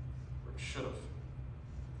 Or it should have.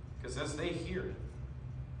 Because as they hear it,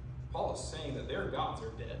 Paul is saying that their gods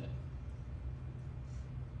are dead.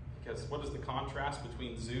 Because what is the contrast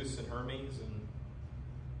between Zeus and Hermes and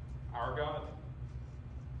our God?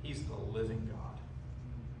 He's the living God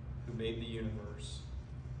who made the universe.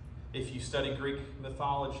 If you study Greek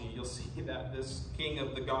mythology, you'll see that this king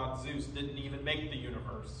of the god Zeus didn't even make the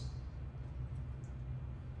universe.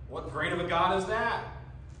 What great of a God is that?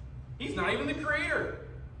 He's not even the creator.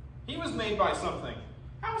 He was made by something.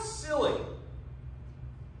 How silly.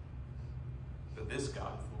 But this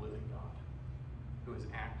God is the living God, who is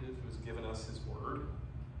active, who has given us his word,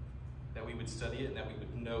 that we would study it and that we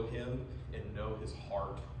would know him and know his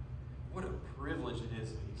heart. What a privilege it is,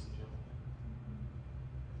 ladies and gentlemen.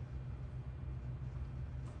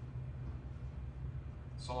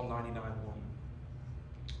 Psalm 99:1.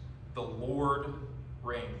 The Lord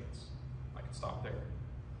reigns. I can stop there.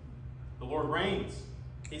 The Lord reigns.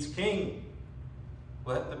 He's king.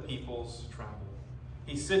 Let the peoples tremble.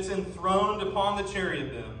 He sits enthroned upon the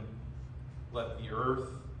cherubim. Let the earth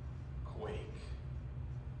quake.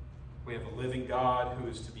 We have a living God who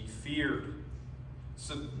is to be feared.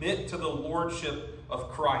 Submit to the lordship of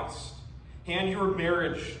Christ. Hand your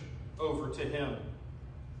marriage over to him.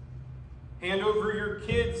 Hand over your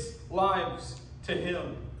kids' lives to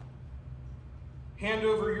him. Hand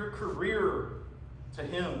over your career to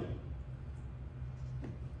him.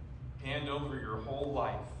 Hand over your whole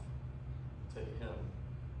life to him.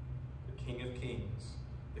 The King of Kings,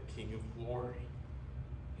 the King of Glory.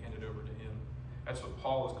 Hand it over to him. That's what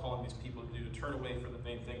Paul is calling these people to do, to turn away from the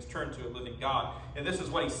vain things, turn to a living God. And this is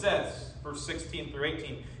what he says, verse 16 through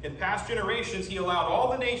 18. In past generations, he allowed all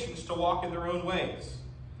the nations to walk in their own ways.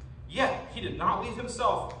 Yet, he did not leave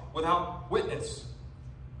himself without witness.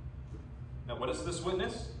 Now, what is this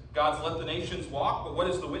witness? God's let the nations walk, but what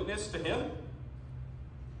is the witness to him?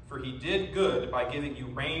 For he did good by giving you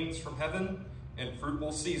rains from heaven and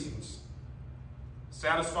fruitful seasons,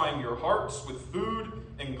 satisfying your hearts with food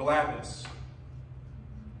and gladness.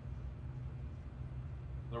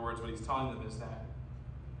 In other words, what he's telling them is that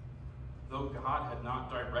though God had not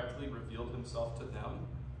directly revealed himself to them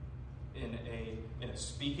in a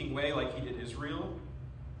speaking way like he did Israel,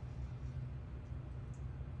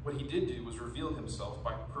 what he did do was reveal himself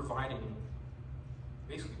by providing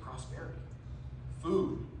basically prosperity,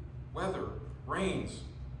 food, weather, rains.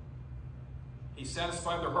 He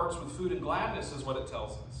satisfied their hearts with food and gladness is what it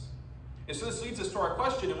tells us. And so this leads us to our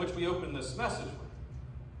question in which we open this message with.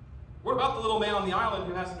 What about the little man on the island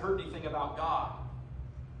who hasn't heard anything about God?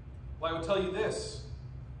 Well, I would tell you this.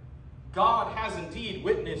 God has indeed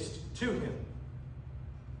witnessed to him.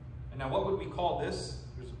 And now what would we call this?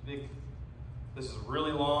 This is a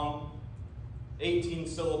really long,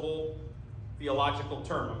 18-syllable theological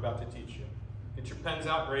term I'm about to teach you. Get your pens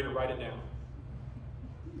out, ready to write it down.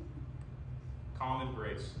 Common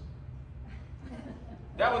grace.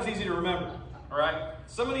 That one's easy to remember, all right?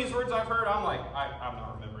 Some of these words I've heard, I'm like, I'm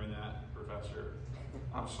not remembering that, Professor.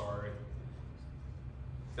 I'm sorry.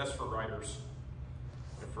 That's for writers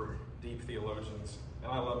and for deep theologians.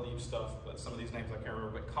 And I love deep stuff, but some of these names I can't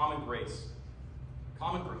remember. But common grace.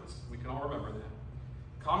 Common grace. We can all remember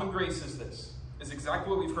that. Common grace is this. Is exactly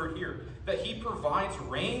what we've heard here. That he provides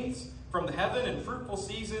rains from the heaven and fruitful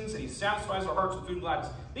seasons, and he satisfies our hearts with food and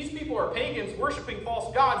gladness. These people are pagans worshiping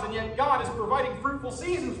false gods, and yet God is providing fruitful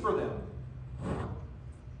seasons for them.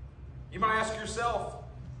 You might ask yourself,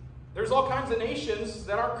 there's all kinds of nations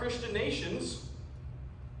that are Christian nations,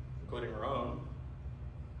 including our own.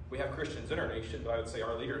 We have Christians in our nation, but I would say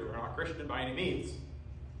our leaders are not Christian by any means.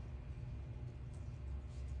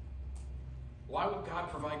 Why would God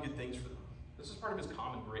provide good things for them? This is part of his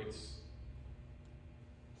common grace.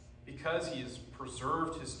 Because he has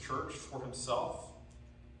preserved his church for himself,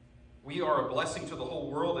 we are a blessing to the whole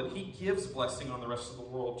world, and he gives blessing on the rest of the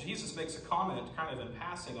world. Jesus makes a comment, kind of in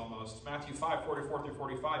passing almost. Matthew 5:44 through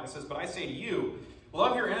 45, it says, "But I say to you,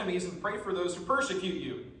 love your enemies and pray for those who persecute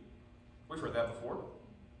you." We've heard that before.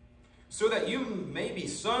 "So that you may be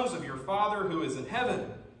sons of your Father who is in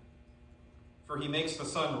heaven. For he makes the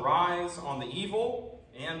sun rise on the evil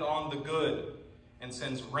and on the good, and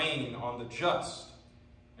sends rain on the just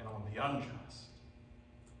and on the unjust."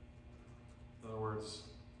 In other words,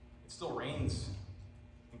 it still rains,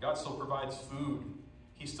 and God still provides food.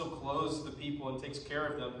 He still clothes the people and takes care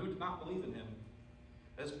of them who do not believe in him.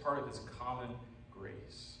 That is part of his common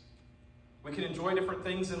grace. We can enjoy different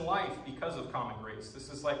things in life because of common grace. This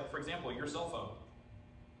is like, for example, your cell phone.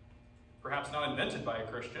 Perhaps not invented by a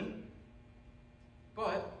Christian,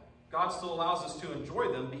 but God still allows us to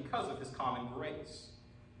enjoy them because of his common grace.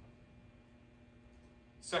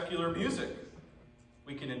 Secular music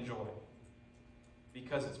we can enjoy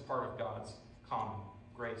because it's part of God's common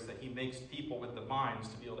grace, that he makes people with the minds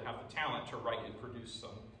to be able to have the talent to write and produce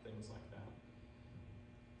something things like that.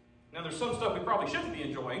 Now, there's some stuff we probably shouldn't be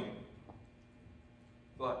enjoying,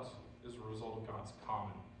 but is a result of God's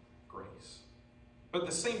common grace. But at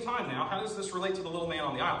the same time now, how does this relate to the little man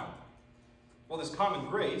on the island? Well, this common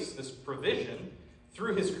grace, this provision,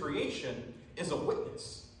 through his creation, is a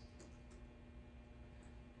witness.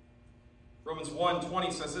 Romans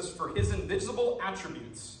 1:20 says this, for his invisible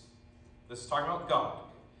attributes, this is talking about God,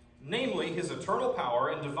 namely his eternal power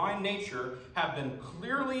and divine nature, have been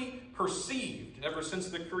clearly perceived ever since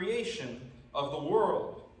the creation of the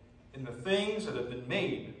world in the things that have been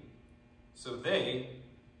made. So they,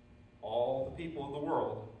 all the people of the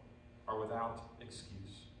world, are without excuse.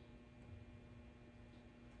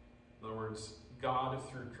 In other words, God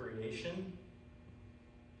through creation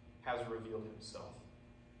has revealed himself.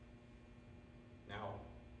 Now,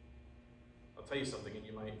 I'll tell you something and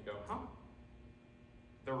you might go, huh?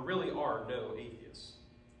 There really are no atheists.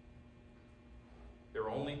 There are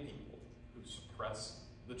only people who suppress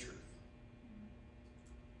the truth.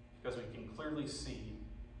 Because we can clearly see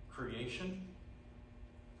creation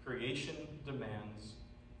demands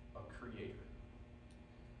a creator.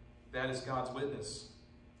 That is God's witness.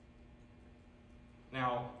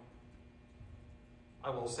 Now, I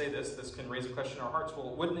will say this can raise a question in our hearts.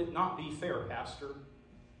 Well, wouldn't it not be fair, Pastor,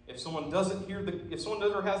 if someone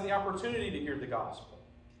never has the opportunity to hear the gospel?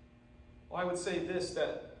 Well, I would say this,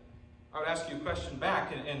 that I would ask you a question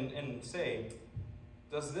back and say,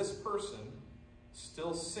 does this person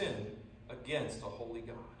still sin against a holy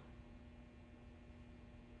God?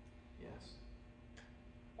 Yes.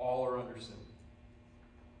 All are under sin.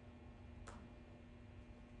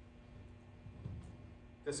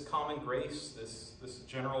 This common grace, this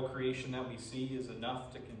general creation that we see is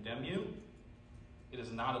enough to condemn you. It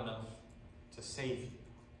is not enough to save you.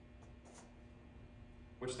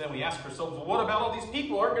 Which then we ask ourselves, well, what about all these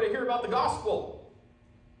people who aren't going to hear about the gospel?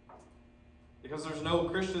 Because there's no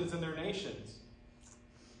Christians in their nations.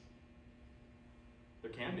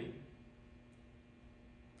 There can be.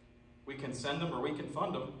 We can send them or we can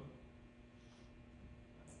fund them.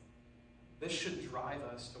 This should drive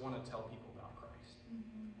us to want to tell people about Christ.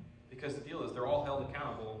 Because the deal is they're all held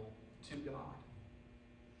accountable to God.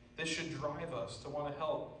 This should drive us to want to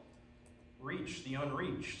help reach the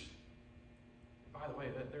unreached. By the way,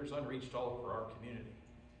 there's unreached all over our community.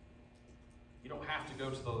 You don't have to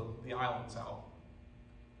go to the islands out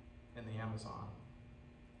in the Amazon.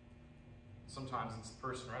 Sometimes it's the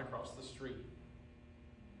person right across the street.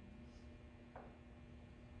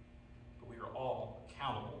 But we are all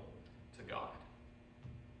accountable to God.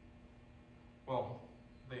 Well,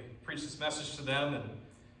 they preach this message to them, and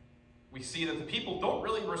we see that the people don't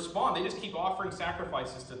really respond. They just keep offering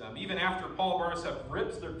sacrifices to them. Even after Paul and Barnabas have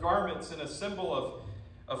ripped their garments in a symbol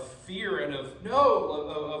of fear and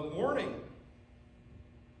of mourning,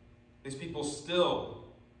 these people still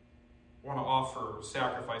want to offer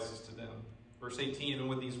sacrifices to them. Verse 18, even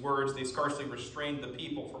with these words, they scarcely restrained the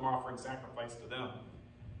people from offering sacrifice to them.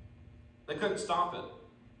 They couldn't stop it.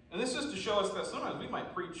 And this is to show us that sometimes we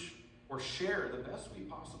might preach or share the best we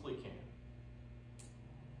possibly can.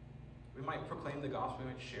 We might proclaim the gospel,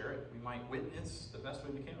 we might share it, we might witness the best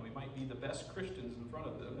way we can, we might be the best Christians in front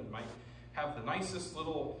of them, and might have the nicest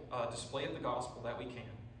little display of the gospel that we can.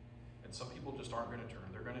 And some people just aren't going to turn.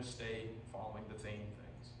 They're going to stay following the vain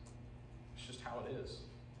things. It's just how it is.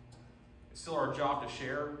 It's still our job to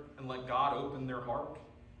share and let God open their heart.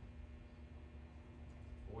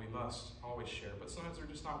 Well, we must always share, but sometimes they're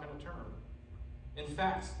just not going to turn. In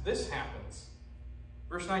fact, this happens.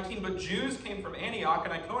 Verse 19, but Jews came from Antioch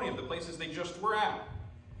and Iconium, the places they just were at.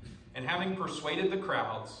 And having persuaded the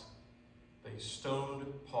crowds, they stoned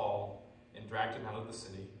Paul and dragged him out of the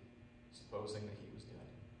city, supposing that he was dead.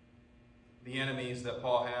 The enemies that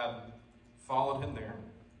Paul had followed him there,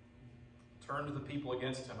 turned the people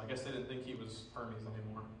against him. I guess they didn't think he was Hermes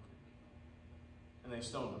anymore. And they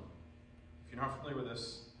stoned him. If you're not familiar with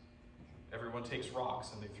this, everyone takes rocks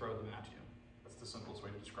and they throw them at you. That's the simplest way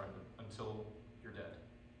to describe it, until you're dead.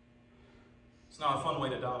 It's not a fun way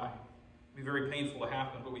to die. It'd be very painful to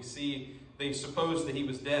happen, but we see they supposed that he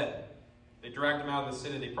was dead. They dragged him out of the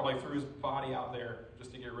city. They probably threw his body out there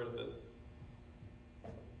just to get rid of it.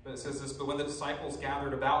 But it says this, but when the disciples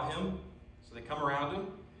gathered about him, so they come around him,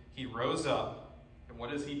 he rose up. And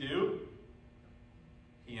what does he do?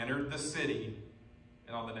 He entered the city,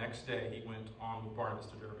 and on the next day he went on with Barnabas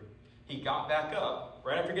to Derbe. He got back up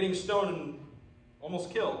right after getting stoned and almost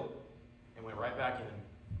killed, and went right back in.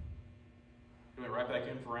 He went right back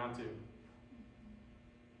in for round 2.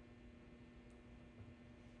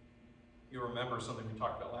 You'll remember something we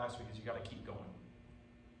talked about last week is you got to keep going.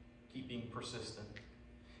 Keep being persistent.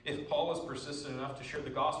 If Paul is persistent enough to share the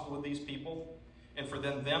gospel with these people, and for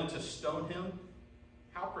them to stone him,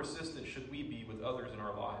 how persistent should we be with others in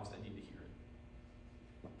our lives that need to hear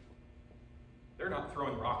it? They're not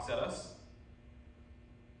throwing rocks at us.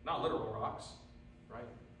 Not literal rocks, right?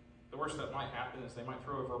 The worst that might happen is they might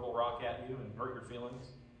throw a verbal rock at you and hurt your feelings.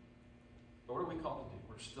 But what are we called to do?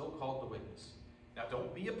 We're still called to witness. Now,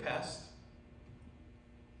 don't be a pest.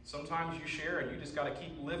 Sometimes you share and you just got to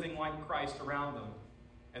keep living like Christ around them.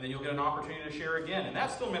 And then you'll get an opportunity to share again. And that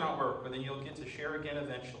still may not work, but then you'll get to share again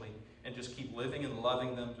eventually and just keep living and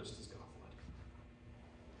loving them just as God would.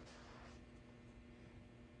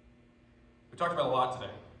 We talked about a lot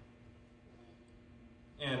today.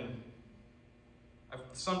 And I've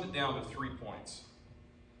summed it down to 3 points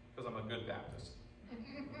because I'm a good Baptist.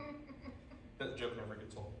 That joke never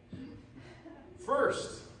gets old.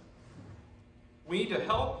 First, we need to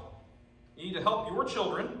help. You need to help your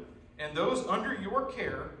children and those under your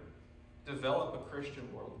care develop a Christian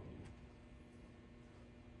worldview.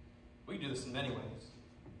 We do this in many ways.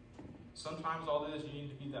 Sometimes all it is, you need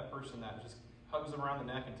to be that person that just hugs them around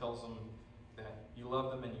the neck and tells them that you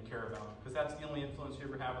love them and you care about them, because that's the only influence you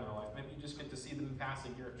ever have in their life. Maybe you just get to see them in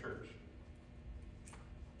passing here at church.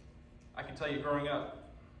 I can tell you, growing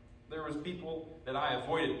up, there was people that I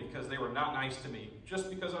avoided because they were not nice to me, just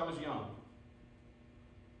because I was young.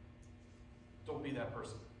 Don't be that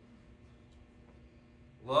person.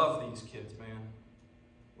 Love these kids, man.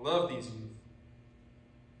 Love these youth.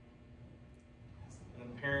 And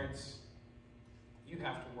then parents, you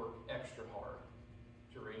have to work extra hard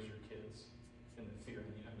to raise your kids in the fear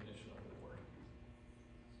and the admonition of the Lord.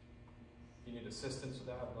 If you need assistance with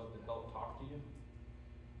that, I'd love to help talk to you.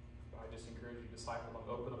 But I just encourage you to disciple them,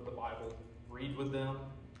 open up the Bible, read with them,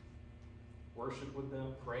 worship with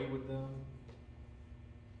them, pray with them,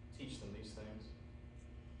 teach them these things.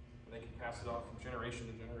 And they can pass it on from generation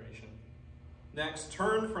to generation. Next,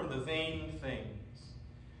 turn from the vain things.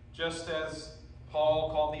 Just as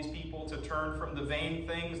Paul called these people to turn from the vain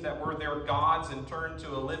things that were their gods and turn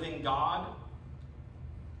to a living God,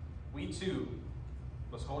 we too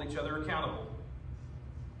must hold each other accountable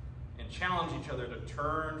and challenge each other to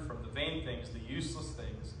turn from the vain things, the useless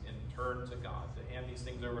things, and turn to God, to hand these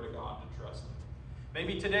things over to God, to trust Him.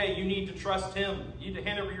 Maybe today you need to trust Him. You need to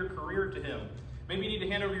hand over your career to Him. Maybe you need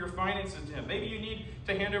to hand over your finances to Him. Maybe you need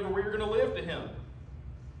to hand over where you're going to live to Him.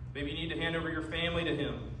 Maybe you need to hand over your family to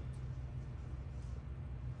Him.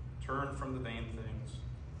 Turn from the vain things.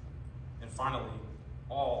 And finally,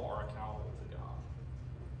 all are accountable to God.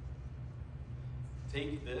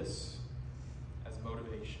 Take this as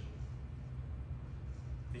motivation.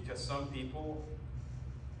 Because some people,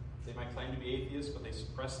 they might claim to be atheists, but they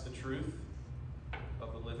suppress the truth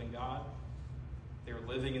of the living God. They're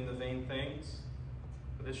living in the vain things.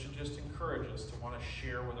 But this should just encourage us to want to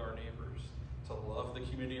share with our neighbors, to love the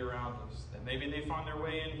community around us. That maybe they find their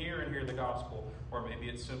way in here and hear the gospel, or maybe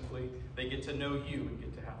it's simply they get to know you and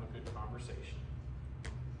get to have a good conversation.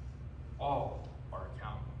 All are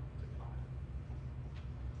accountable to God.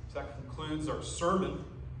 So that concludes our sermon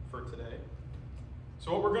for today.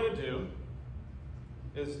 So what we're going to do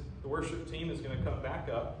is the worship team is going to come back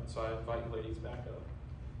up. So I invite you ladies back up.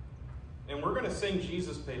 And we're going to sing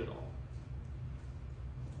Jesus Paid It All.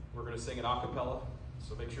 We're going to sing it a cappella,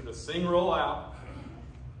 so make sure to sing, roll out.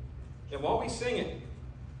 And while we sing it,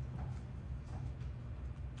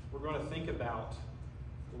 we're going to think about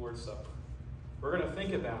the Lord's Supper. We're going to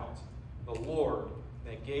think about the Lord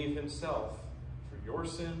that gave Himself for your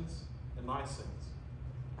sins and my sins.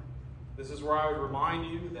 This is where I would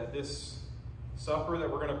remind you that this supper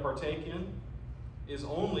that we're going to partake in is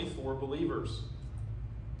only for believers.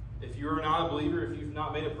 If you are not a believer, if you've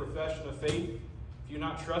not made a profession of faith, if you've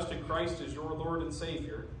not trusted Christ as your Lord and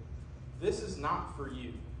Savior, this is not for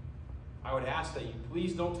you. I would ask that you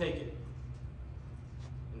please don't take it.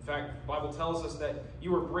 In fact, the Bible tells us that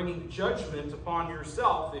you are bringing judgment upon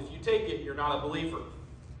yourself. If you take it, you're not a believer.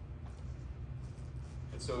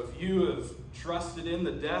 And so if you have trusted in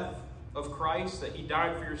the death of Christ, that He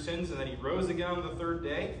died for your sins and that He rose again on the third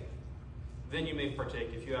day, then you may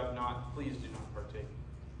partake. If you have not, please do not partake.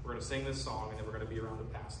 We're going to sing this song, and then we're going to be around to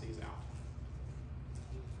pass these out.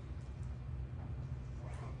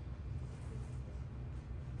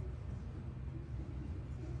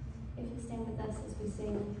 If you stand with us as we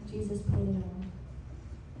sing, Jesus Paid It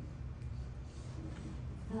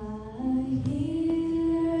All. I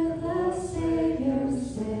hear the Savior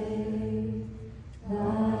say,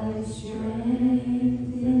 thy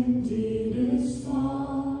strength indeed is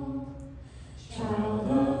small. Child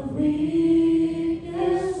of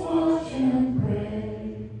weakness, watch and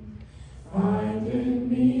pray. Find in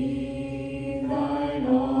me thine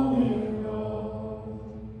all.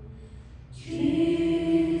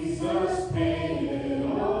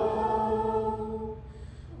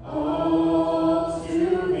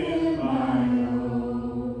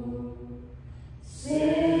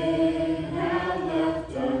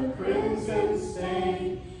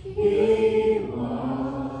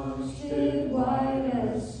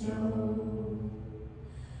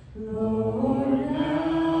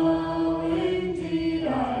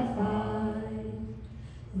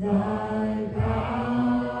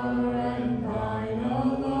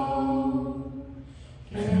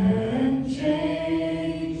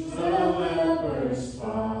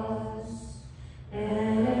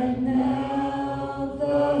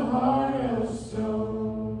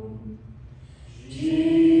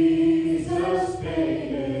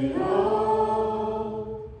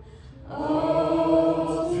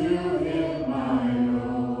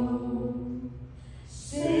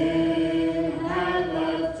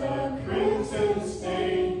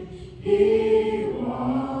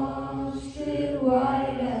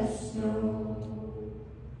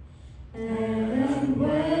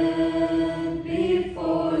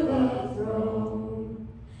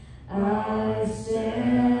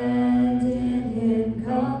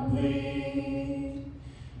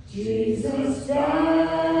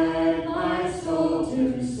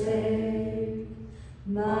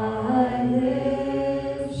 My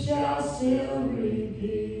lips shall still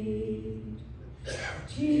repeat,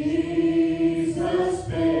 Jesus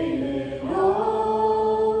paid it all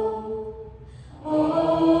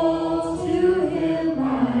to him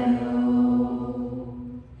I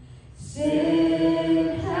owe.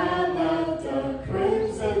 Sin had left a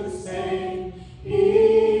crimson stain,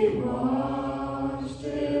 he washed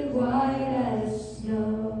it white as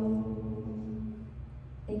snow.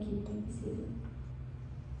 Thank you. Thank you, Susan.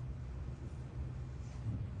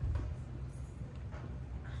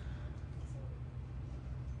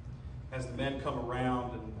 As the men come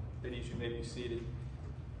around, and ladies, you may be seated,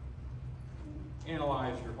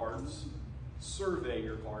 analyze your hearts, survey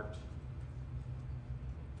your heart.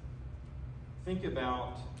 Think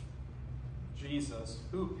about Jesus,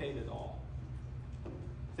 who paid it all.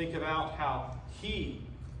 Think about how he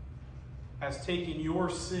has taken your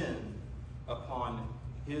sin upon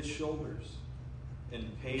his shoulders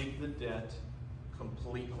and paid the debt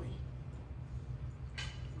completely.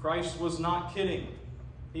 Christ was not kidding.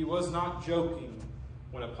 He was not joking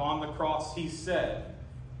when upon the cross he said,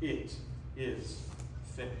 "It is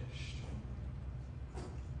finished."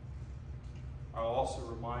 I'll also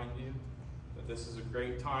remind you that this is a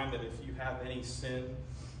great time that if you have any sin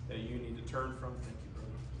that you need to turn from, thank you,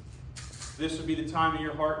 brother. This would be the time in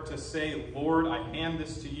your heart to say, "Lord, I hand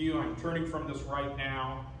this to you. I'm turning from this right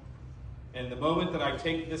now. And the moment that I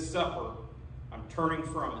take this supper, I'm turning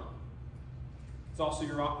from it." It's also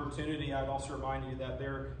your opportunity. I'd also remind you that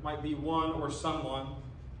there might be one or someone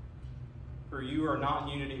who you are not in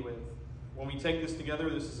unity with. When we take this together,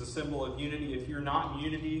 this is a symbol of unity. If you're not in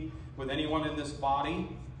unity with anyone in this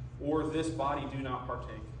body, or this body, do not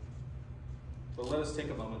partake. But let us take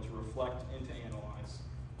a moment to reflect and to analyze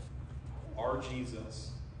our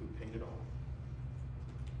Jesus who paid it all.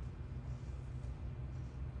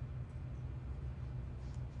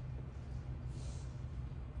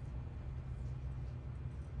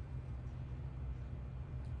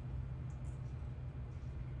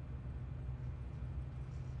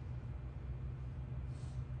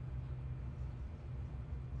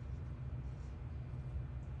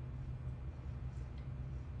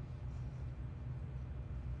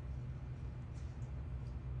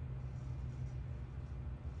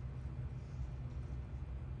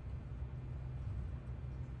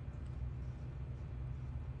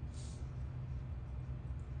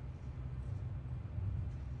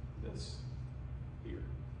 This here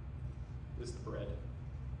is the bread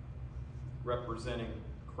representing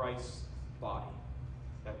Christ's body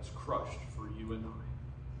that was crushed for you and I.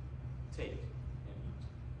 Take and eat.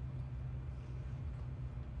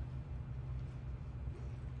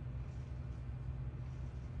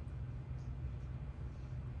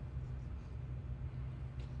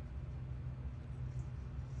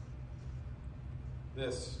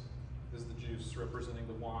 This is the juice representing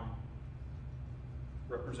the wine,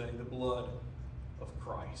 representing the blood of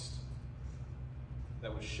Christ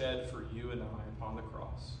that was shed for you and I upon the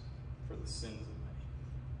cross for the sins of many.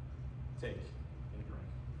 Take and drink.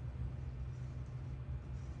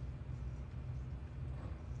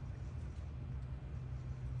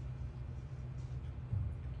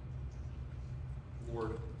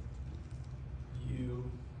 Lord,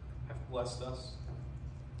 you have blessed us.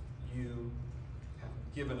 You have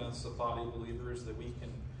given us a body of believers that we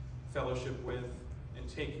can fellowship with and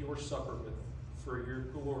take your supper with for your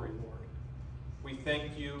glory, Lord. We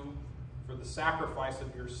thank you for the sacrifice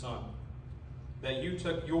of your Son, that you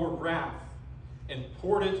took your wrath and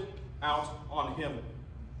poured it out on him,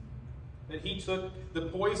 that he took the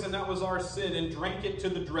poison that was our sin and drank it to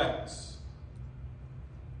the dregs.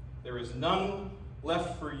 There is none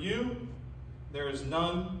left for you. There is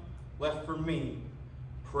none left for me.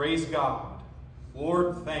 Praise God.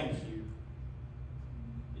 Lord, thank you.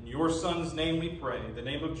 In your Son's name we pray, the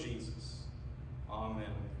name of Jesus.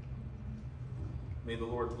 Amen. May the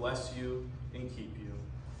Lord bless you and keep you.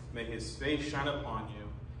 May his face shine upon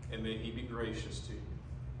you, and may he be gracious to you.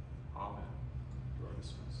 Amen. You are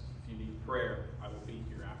dismissed. If you need prayer, I will be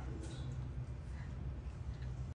here after.